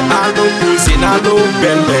grand frère, allô cousine, allô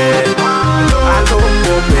belle-mère, allô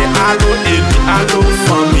beau-père, allô ennemi, allô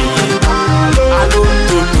famille, allô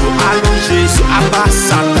toto, allô Jésus, Abba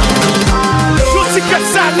Satan. Jouti que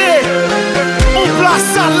salé, on place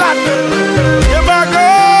salade, et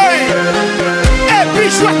bagay, et puis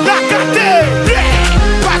chouette la gâté.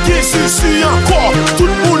 Pas de souci encore, tout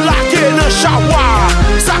le monde la gueule dans le shower.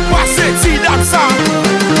 Ça passe, c'est dame ça.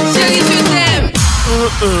 Chérie, je t'aime.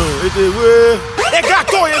 Et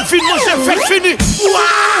gâteau, il y a une fille, moi j'ai fait fini.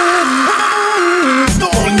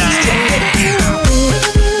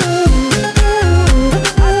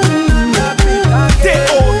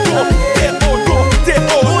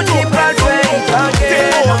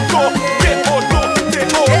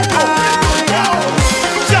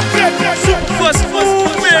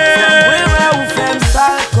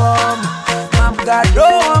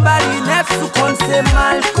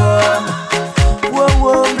 Malcolm,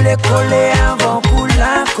 wow, m'le collé avant pour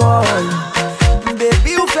la colle.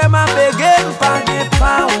 Baby, ou fait ma bégaye, pas de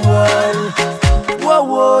power.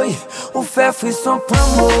 Wow, ou fait frisson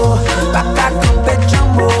promo. Pas qu'à camper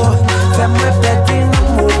jumbo. Fais-moi péter nos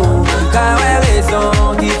mots. Car ouais, raison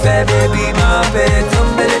qui fait baby, ma paix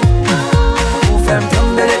tomber. Ou fait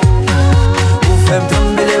m'tomber. Ou fait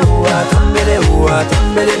m'tomber, ou a tomber, ou a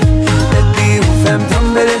tomber. Baby, ou fait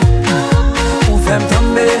m'tomber.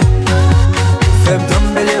 Femme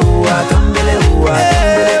tombele, oua tombele.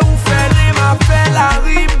 Ou fait ma fait la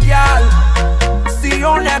rime, gal. Si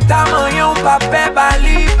on est à moyen, on va faire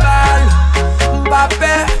balibal.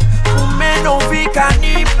 M'pape, ou men on vit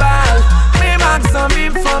cannibal. Mais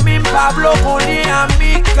Maxim, famille, Pablo, on est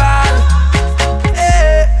amical.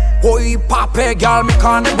 Oui, pape, gal, me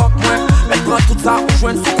canne bok mwen. Elle prend tout ça ou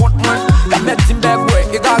jouen sous compte mwen. La mec Timbek, ouais,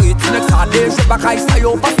 égaré, Tinex a dé. Je bakaille ça,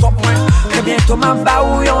 yo, pas stop mwen. Très bientôt, ma ba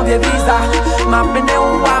ou yon vie visa. Ma mene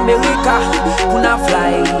ou Amerika. Pour na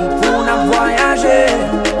fly, pour na voyager.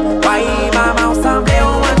 Why, mama, ensemble,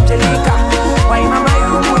 on Angelica. Why, mama,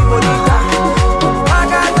 you muy bonita.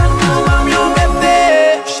 Magadan, nous, mam, yon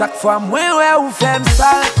bébé. Chaque fois, moi, ouais, ou femme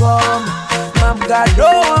sale comme. Mam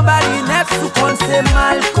gado, en bali net, sous compte, c'est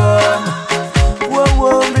Malcolm.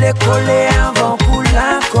 Wow, m'le collé avant pour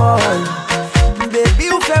la colle. Baby,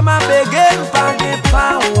 ou fait ma bégaye, pas de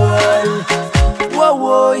power.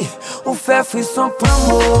 Wow, ou fait frisson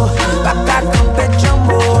promo. Pas qu'à camper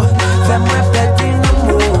jumbo. Fais-moi péter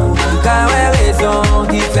nos mots. Car ouais, raison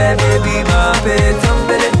qui fait baby, ma paix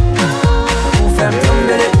tomber. Ou fait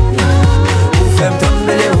m'tomber. Ou fait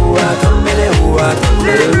m'tomber, ou a tomber, ou a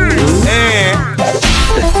tomber.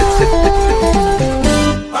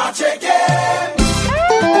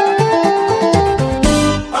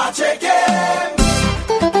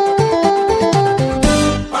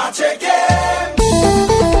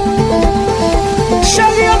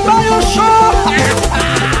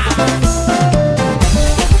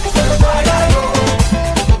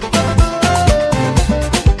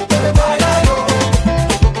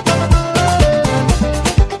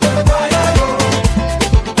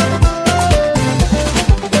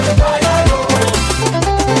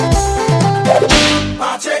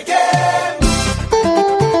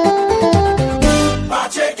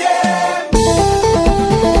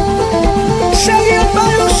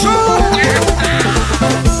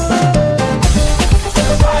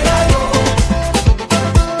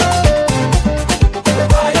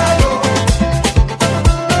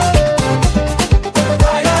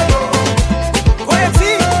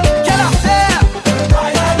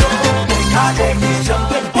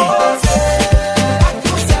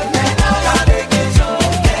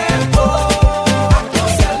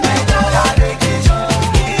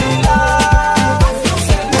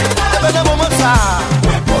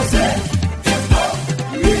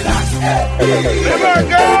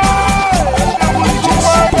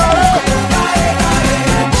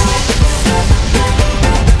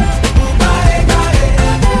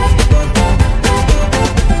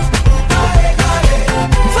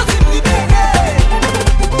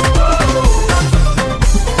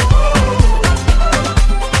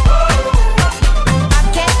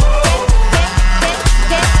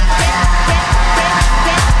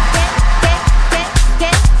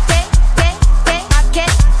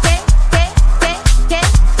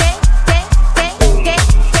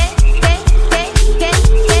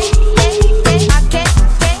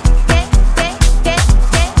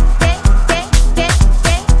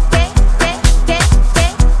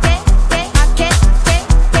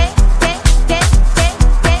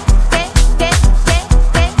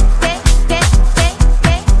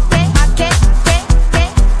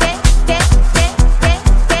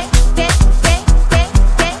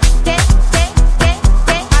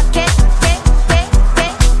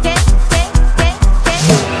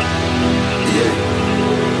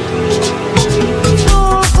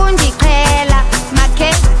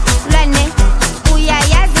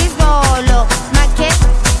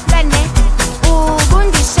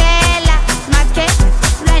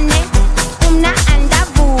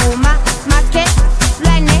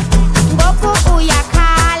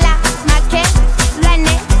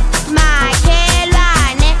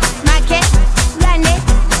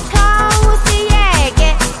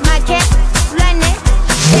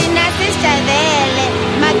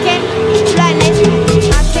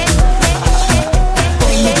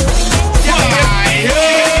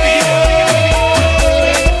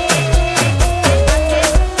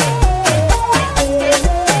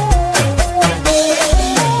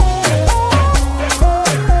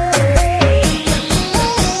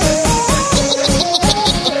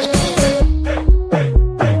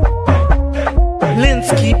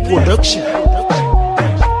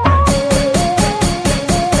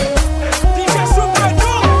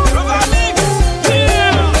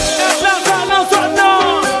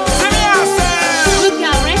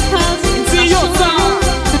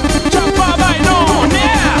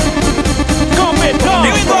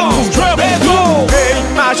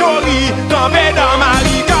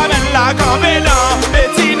 Campédan,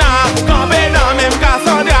 Bettina, Campédan, même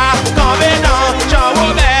Cassandra, Campédan,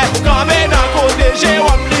 Jean-Robert, Campédan, côté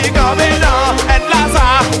Jérôme, Campédan, et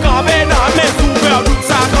Laza, Campédan, mais super tout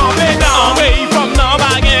ça, Campédan. Oui, from nan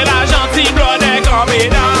bagay la gentille, blodé,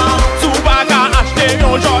 Campédan. Sou pas qu'à acheter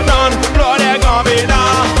yon Jordan, blodé,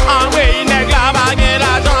 Campédan. En oui, nèg la bagay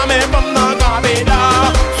la jambe, from nan Campédan.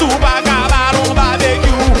 Sou pas qu'à ballon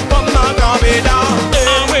barbecue, from nan Campédan.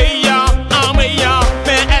 En oui,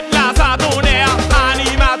 mais et la sa tonnerre,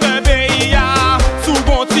 animateur pays ya. Sou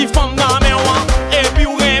bon ti femme nan men wan, et puis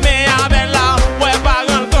ou remè avec la, ouais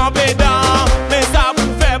parent Campédan. Mais ça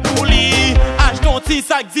vous fait pour li, ach ton ti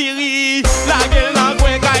sac diri. La gueule nan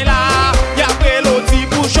kwen kay la, y'a pré l'eau ti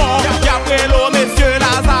bouchon, y'a pré l'eau monsieur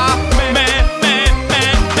Laza.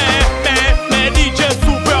 Mais DJ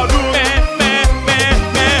super doux, mais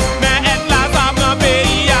et Laza prend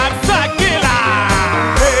pays à saké la.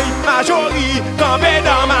 Hey, Majori,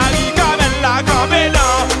 Campédan, Marie, Camella,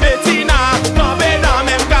 Campédan, Bettina, Campédan,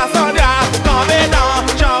 même Cassandra, Campédan,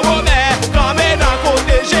 Jean-Robert, Campédan,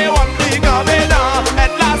 côté Jérôme, Campédan,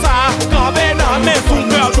 et Laza, Campédan, mais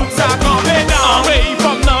super tout ça, Campédan. Oui,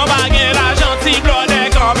 from nan bagay la gentille, blodé,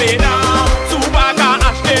 Campédan. Sou pas qu'à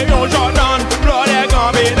acheter yon Jordan, blodé,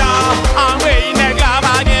 Campédan. En oui, nèg la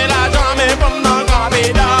bagay la jambe, from nan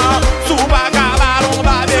Campédan. Sou pas qu'à ballon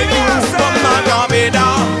barbecue, from nan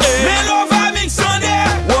Campédan. Mais l'on va mixonner.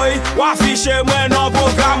 Oui, ou afficher moi non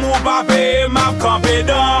programme ou pas payer ma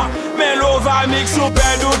Campédan. Mais l'on va mix ou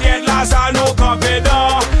perdre get la sa nous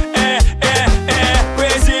Campédan.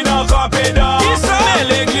 Président Campédan. Mais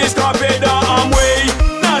l'église Campédan en moi.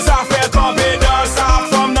 Dans ça fait Campédan, ça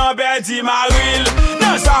femme dans Berdi Maril.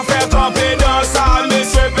 Dans ça fait Campédan, ça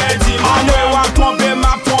monsieur Berdi Maril. Wap trompe,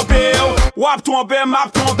 map trompe, wap trompe, map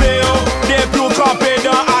trompe. Des plus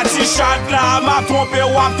Campédan à t-shirt là, map trompe,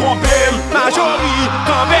 wap trompe. Majori,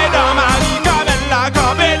 Campédan, Marie, Camella,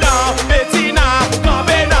 Campédan, Bettina,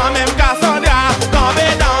 Campédan, même Cassandra,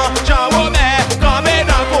 Campédan, Jean-Robert,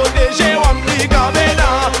 Campédan, côté Jérôme,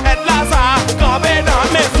 Campédan, et Laza, Campédan,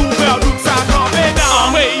 mais super tout ça,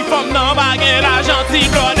 Campédan. Oui, from nan bagay la gentille,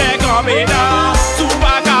 blodé, Campédan. Sou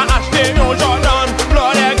pas qu'à acheter yon Jordan,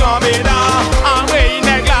 blodé, Campédan. En oui,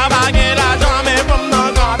 nèg la bagay la jambe, from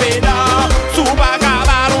nan Campédan. Sou pas qu'à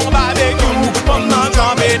ballon barbecue, from nan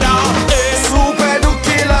Campédan. Super do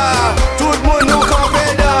killer, tout le monde nous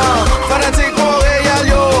Campédan. Fanatique Montréal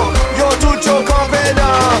yo tout yo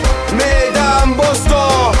Campédan. Mesdames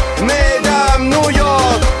Boston, mesdames New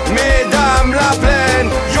York, mesdames La Plaine,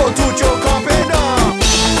 yo tout yo Campédan.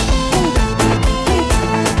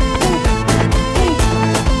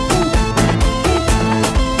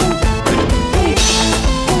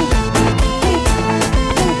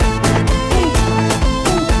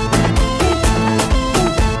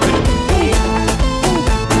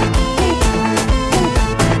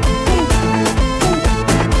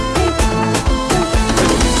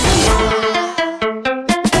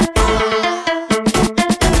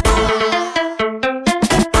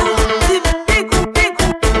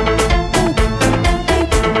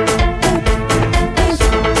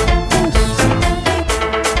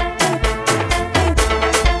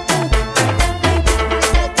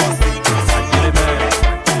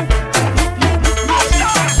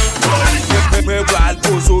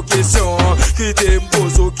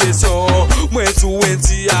 Moi tout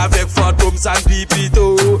endi avec fantôme sans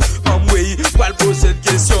pipito. Moi wal pose une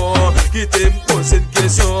question, qui t'aime pose une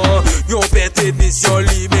question. Yon pète émission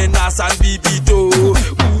li menace sans pipito.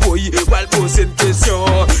 Oui wal pose une question,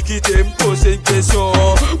 qui t'aime pose une question.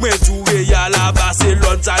 Moi tout réal à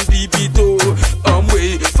Barcelone sans pipito.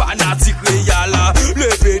 Moi fanatique réal là,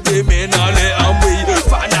 lever des mains dans les moi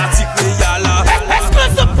fanatique réal là.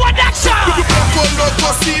 Exclusive production.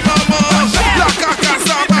 La caca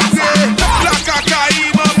ça bate, la caca y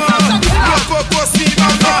maman.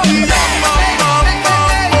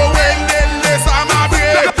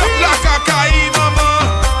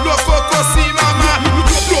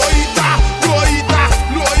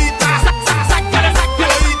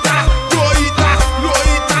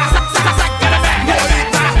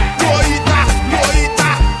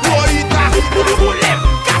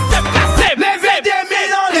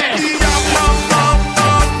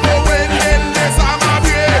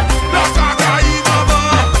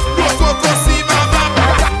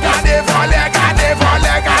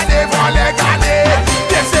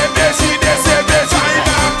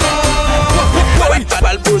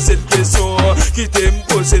 me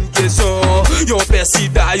pose une question. Yon père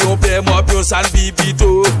sida, yon père mort, yon san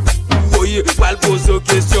bibito. Oui, pal pose une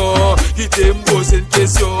question. Qui te me pose une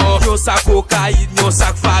question. Yon sac cocaïne, yon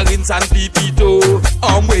sac farine, san bibito.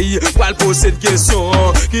 En oui, pal pose une question.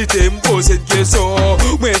 Qui te me pose une question.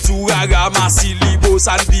 Moi tout ramassi libo,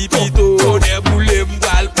 san bibito. On est boulé,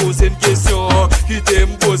 m'pal pose une question. Qui te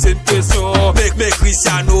me pose une question. Avec mes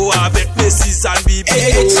Cristiano, avec mes six san bibito.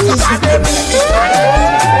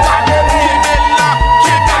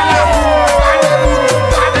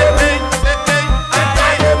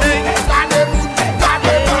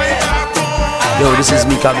 Yo, this is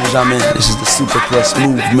MikaBen. This is the Super Plus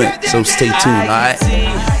movement, so stay tuned, alright?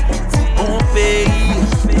 Mon pays,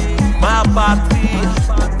 ma patrie,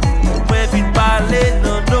 m'invite parler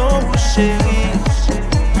non non chérie.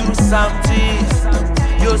 Tout samedi,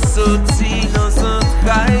 yo sorti dans un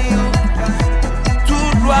trail.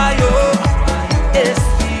 Tout royaume,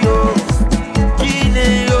 espio,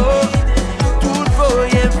 Guinéo, tout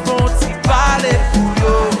voyez font y parler pour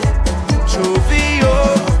yo. Jovio,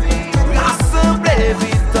 rassemblez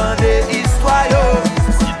vite dans des histoires yo.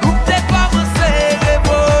 Si nous t'es commencé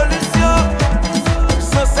révolution,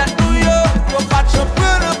 sans cette nous yo pas de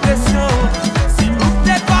champion de pression. Si nous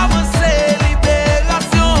t'es commencé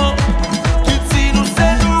libération, qui dit nous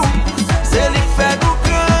c'est lui qui fait nous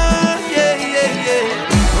grand, yeah, yeah, yeah.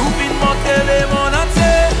 Nous vîmes monter les mondes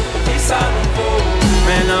entiers, qui ça nous vaut.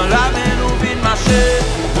 Maintenant la main nous vîmes marcher,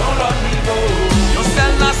 dans l'autre niveau. Yon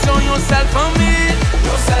seule nation, yon seule famille,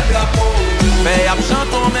 yon seul drapeau. Mais y'a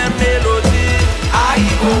chantons même mélodie,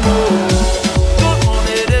 aïe bobo. Tout le monde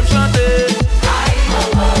est de chanter, aïe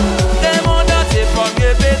bobo. Les mondes entiers faut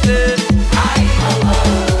répéter, aïe bobo.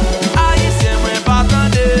 Aïe c'est moi pas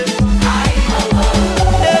attendre, aïe bobo.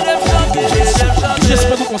 Et de chanter,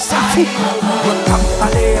 J'espère qu'on s'en fout. Moi pas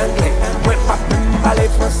parler anglais, moi pas même parler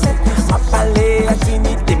français. Moi parler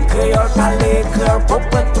latinité, créole parler créole. Pour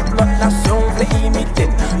prendre toute l'autre nation, v'lait imiter.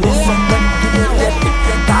 Nous sommes prêts qui devient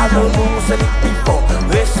talons, nous c'est les plus forts.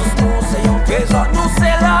 Ressources, nous c'est un trésor. Nous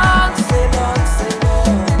c'est l'âne, c'est l'âne, c'est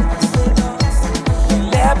l'âne.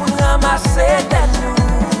 Il est pour ramasser des nous.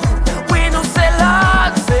 Oui, nous c'est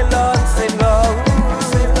l'âne, c'est l'âne, c'est l'âne.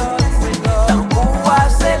 Tant pour voir,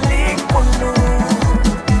 c'est ligue pour nous.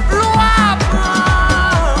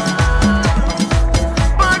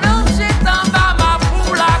 Pendant que j'étais en bas, ma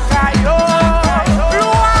poule a caillot.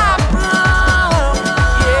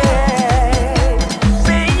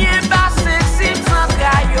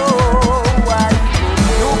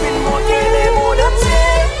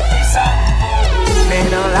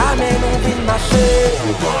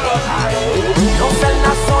 Yon seule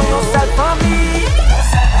nation, yon seule famille.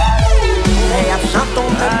 Et y'a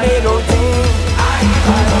chantons de mélodie.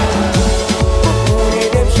 On est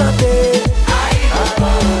de chanter.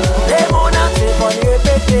 Les mondes entiers vont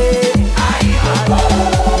répéter.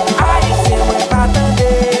 Aïe, c'est moi pas attendre.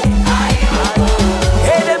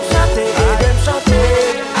 Et de chanter,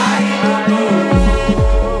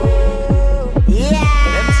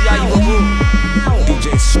 DJ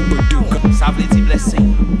Super Duke. Ça veut dire blessing.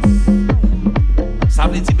 Ça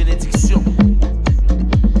veut dire bénédiction.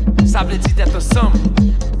 Ça veut dire d'être ensemble.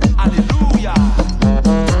 Alléluia.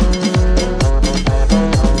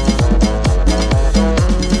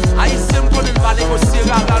 Haïtien me connaît pas négocier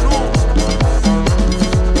à nous.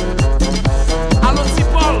 Allons si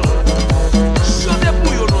Paul. Chantez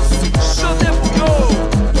pour yo, chantez pour yo.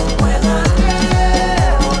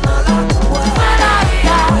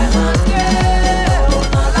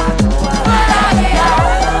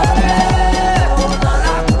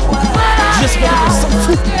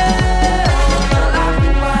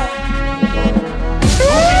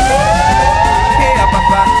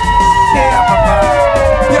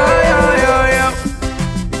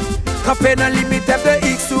 Campé dans limite de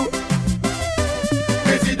X-ou.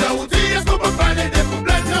 Président Outi, est-ce qu'on peut parler des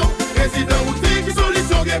problèmes non? Président Outi, qui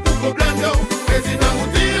solution pour problème non? Président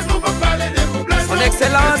Outi, est-ce qu'on peut parler des problèmes non? Son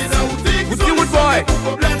excellence, Outi Roodboy,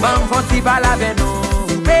 Mam Fonti Balave nous.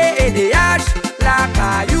 PDH, la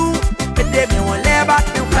caillou, et des miens on les bat,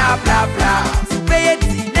 nous bla bla bla. Sous paye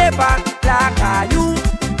dîner pas, la caillou,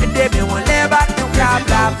 et des miens on les bat, nous bla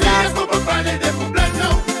bla bla. Est-ce qu'on peut parler des problèmes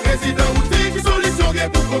non? Président Outi, qui solution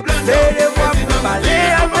pour problème non? C'est les voix pour parler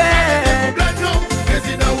avec.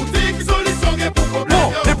 Président Outi, qui solution pour problème non?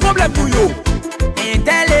 Le problème pour yo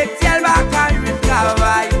intellectuel va quand il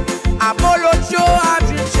travaille. Apollo Joe a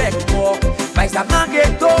vu chèque pour. Bah ça manque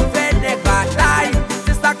tout fait des batailles.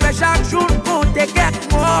 C'est ça que chaque jour pour te get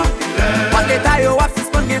moi. Pas l'état yo a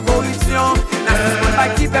suspendre corruption. N'a suspendre pas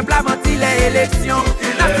qui peuple a menti les élections.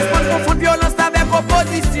 N'a suspendre confondre violence avec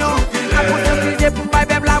opposition. N'a pour pour pas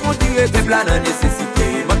peuple a monter peuple a nécessité.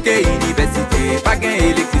 ke université, pa gen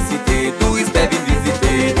électricité, touriste vin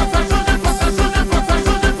visiter.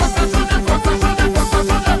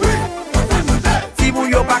 Si vous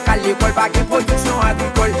yo pas qu'à l'école, pas gen production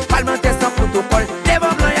agricole, parlementaire sans protocole, les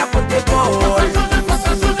bons blancs y'a pas de parole.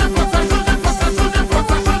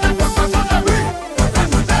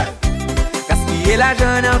 Gaspiller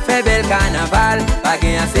l'argent en fait bel carnaval, pas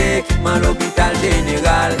gen assez équipement l'hôpital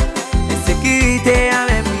général. Sécurité a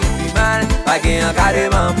même plus mal, pas gain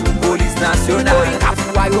encadrement pour police nationale. Oui,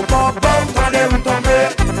 Afro aéroport, bon, tendez où tomber.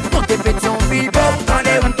 Montez Pétionville, bon,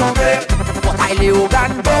 tendez où tomber. Portail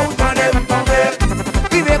Léogane, bon, tendez où tomber.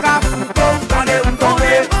 Rive Carrefour, bon, tendez où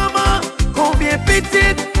tomber. Maman, combien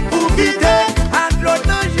petite pour quitter? À l'autre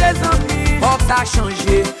danger sans vie. Faut que ça change,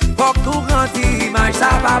 faut que tout grandit, image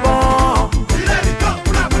ça va bon.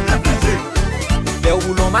 Les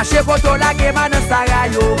roulons marché koto la gema nan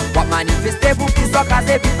sarayo. Wap manifeste pour qui soit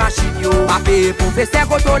casé vite machine yo. Pa paye pour fester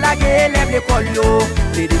koto la ge élève l'école yo.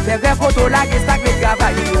 Les de faire grève koto la ge stack le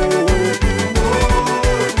travail yo.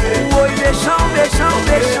 Oh méchant, méchant,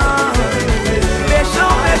 méchant.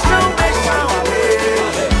 Méchant, méchant, méchant.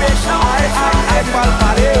 Méchant, aïe, mal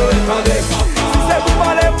parler attendez. Si c'est vous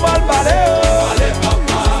parler, mal parler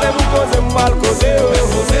si c'est vous causer, mal causer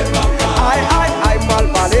aïe, mal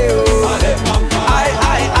parler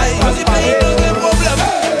Vas-y, pays, nous des problèmes.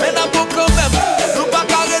 Mais n'a pas quand même. Nous pas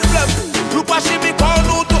carré de blême. Nous pas chimiques,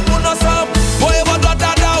 nous tout le monde ensemble. Voyez votre droite à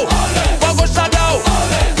Dao. Pas gauche à Dao.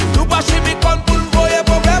 Nous pas chimiques, pour nous voyez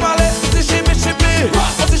problème. Allez, c'est chimie, chimie.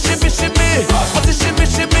 C'est chimie, chimie. C'est chimie,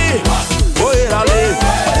 chimie. Voyez, allez.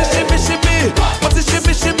 C'est chimie, chimie. C'est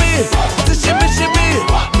chimie, chimie. C'est chimie, chimie.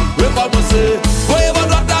 Recommencez. Voyez votre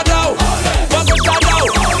droite à Dao. Pas gauche à Dao.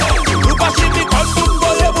 Nous pas chimiques, pour nous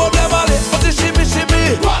voyez problème. Allez, c'est chimie, chimie.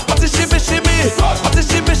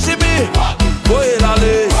 Chimie, chimie, voyez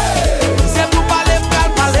l'aller. C'est pour parler,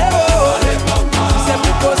 parler, oh. C'est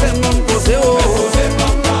pour causer, causer, oh.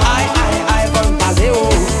 Aïe, faut me parler, oh.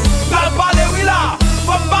 Parler, oui, là.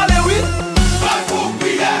 Faut me parler, oui. Pas pour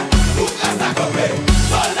prier, pour rester à côté.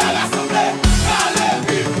 Soldats rassemblés, allez,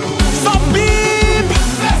 vive nous. Sans bip,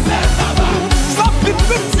 sans bip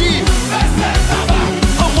petit.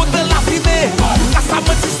 On monte la fumée, à sa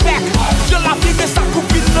petite spec. Je la fumée, ça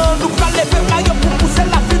coupe une non, nous allons les faire maillot pour pousser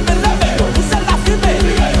la fumée. Pousser la fumée,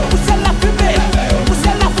 pousser la fumée,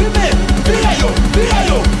 pousser la fumée. Pirayo,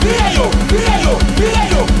 pirayo, pirayo, pirayo,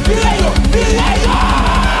 pirayo, pirayo, pirayo.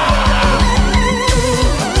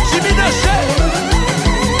 Jimmy Naché,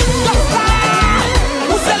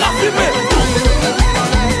 pousser la fumée.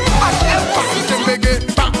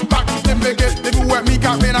 Everywhere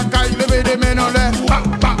MikaBen a kai, lever des mains en l'air.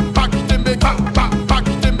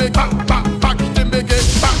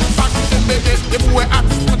 Everywhere at,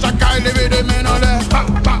 put your kai, lever des mains en l'air.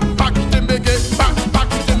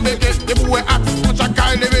 Everywhere at, put your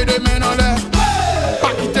kai, lever des mains en l'air.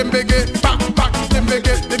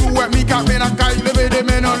 Everywhere MikaBen a kai, lever des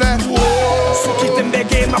mains en l'air. Sou qui t'aime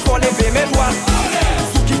béguer, m'a faut lever mes doigts.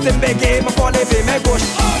 Sou qui t'aime béguer, m'a faut lever mes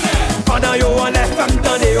gauches. Pendant yo en l'air, femme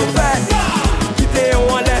tendez au fait. Quittez yo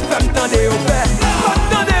en l'air, femme tendez au fait. Femme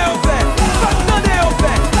tendez au fait, femme tendez au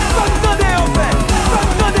fait, femme tendez au fait,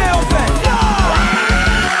 femme tendez au fait.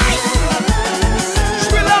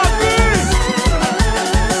 J'fais la vie.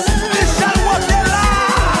 Michel Watella.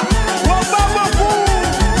 Wababa Bou.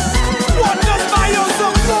 What does my own so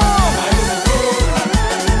for?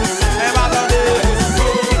 Eh bah attendez.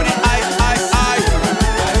 Aïe, aïe, aïe.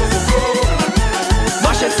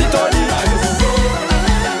 Machette Sitoli.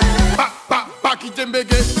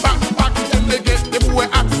 Everywhere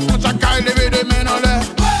at, put your kai, lever des mains en l'air.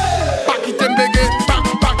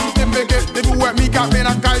 Everywhere MikaBen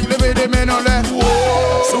a kai, lever des mains en l'air.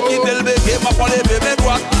 Sou qui te le bégué, m'a pas lever mes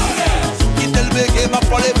droites. Sou qui te le bégué, m'a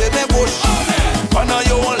pas lever mes gauches. Pendant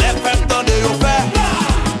yo on lève, femme tendez yo fait.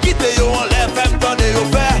 Quittez yo on lève, femme tendez yo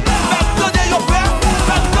fait. Femme tendez yo fait,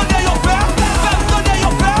 femme tendez yo fait, femme tendez yo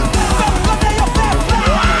fait, femme tendez yo fait.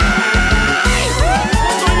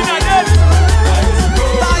 Son United.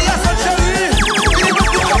 Taïa son chéri. Il est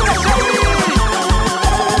tout comme le chéri.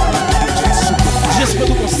 J'espère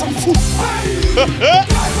qu'on s'en fout.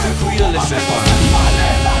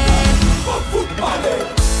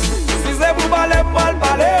 Si c'est pour parler, mal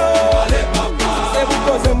parler, oh. Si c'est pour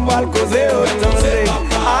causer, mal causer, oh.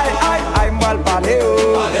 Aïe, aïe, aïe, mal parler, oh.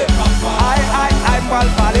 Aïe, aïe, aïe, mal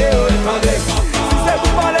parler, oh. Si c'est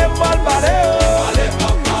pour parler, mal parler, oh. Si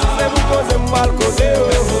c'est pour causer, mal causer, oh.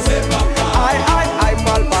 Aïe, aïe, aïe,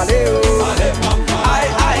 mal parler, oh. Aïe,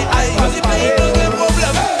 aïe, aïe, Vas-y, pays, nous des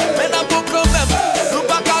problèmes. Mais n'a pas quand même. Nous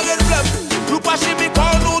pas carré de blême. Nous pas chimiques,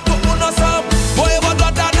 nous tout le monde ensemble. Voyez votre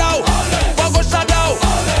droite à Dao. Pas gauche à Dao.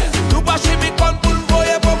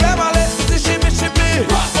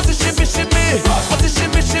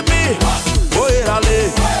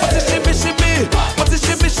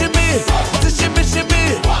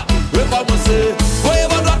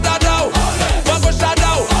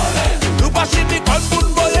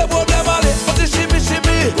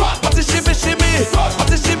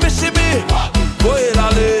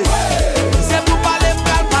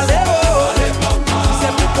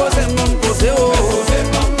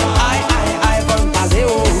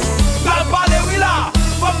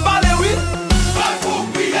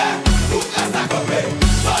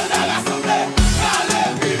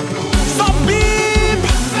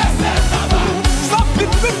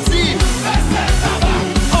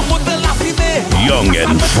 young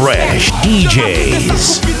and fresh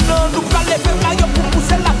DJs.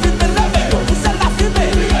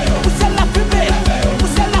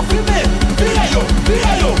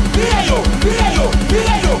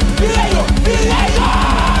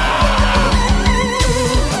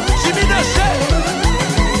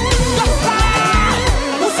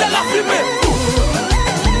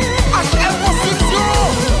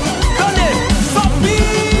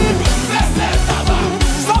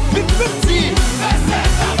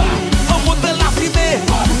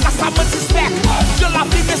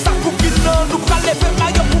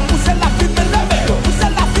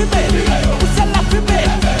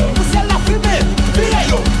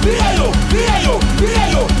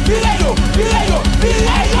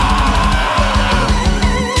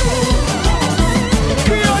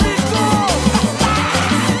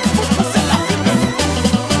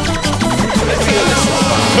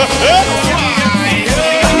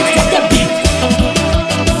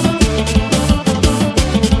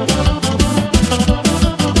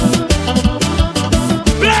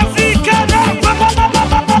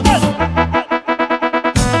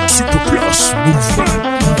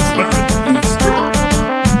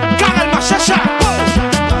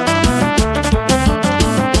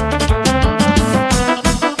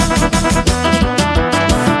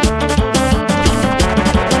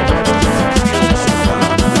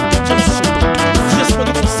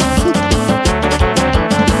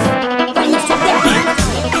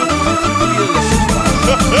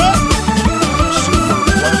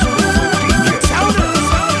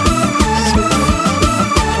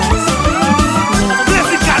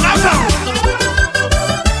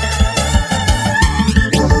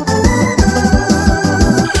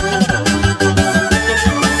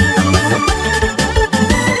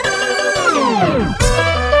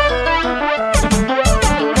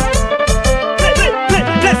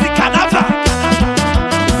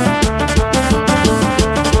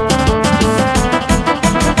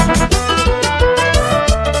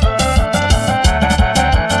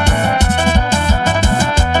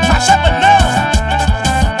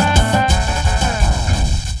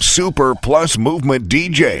 Super Plus Movement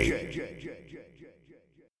DJ.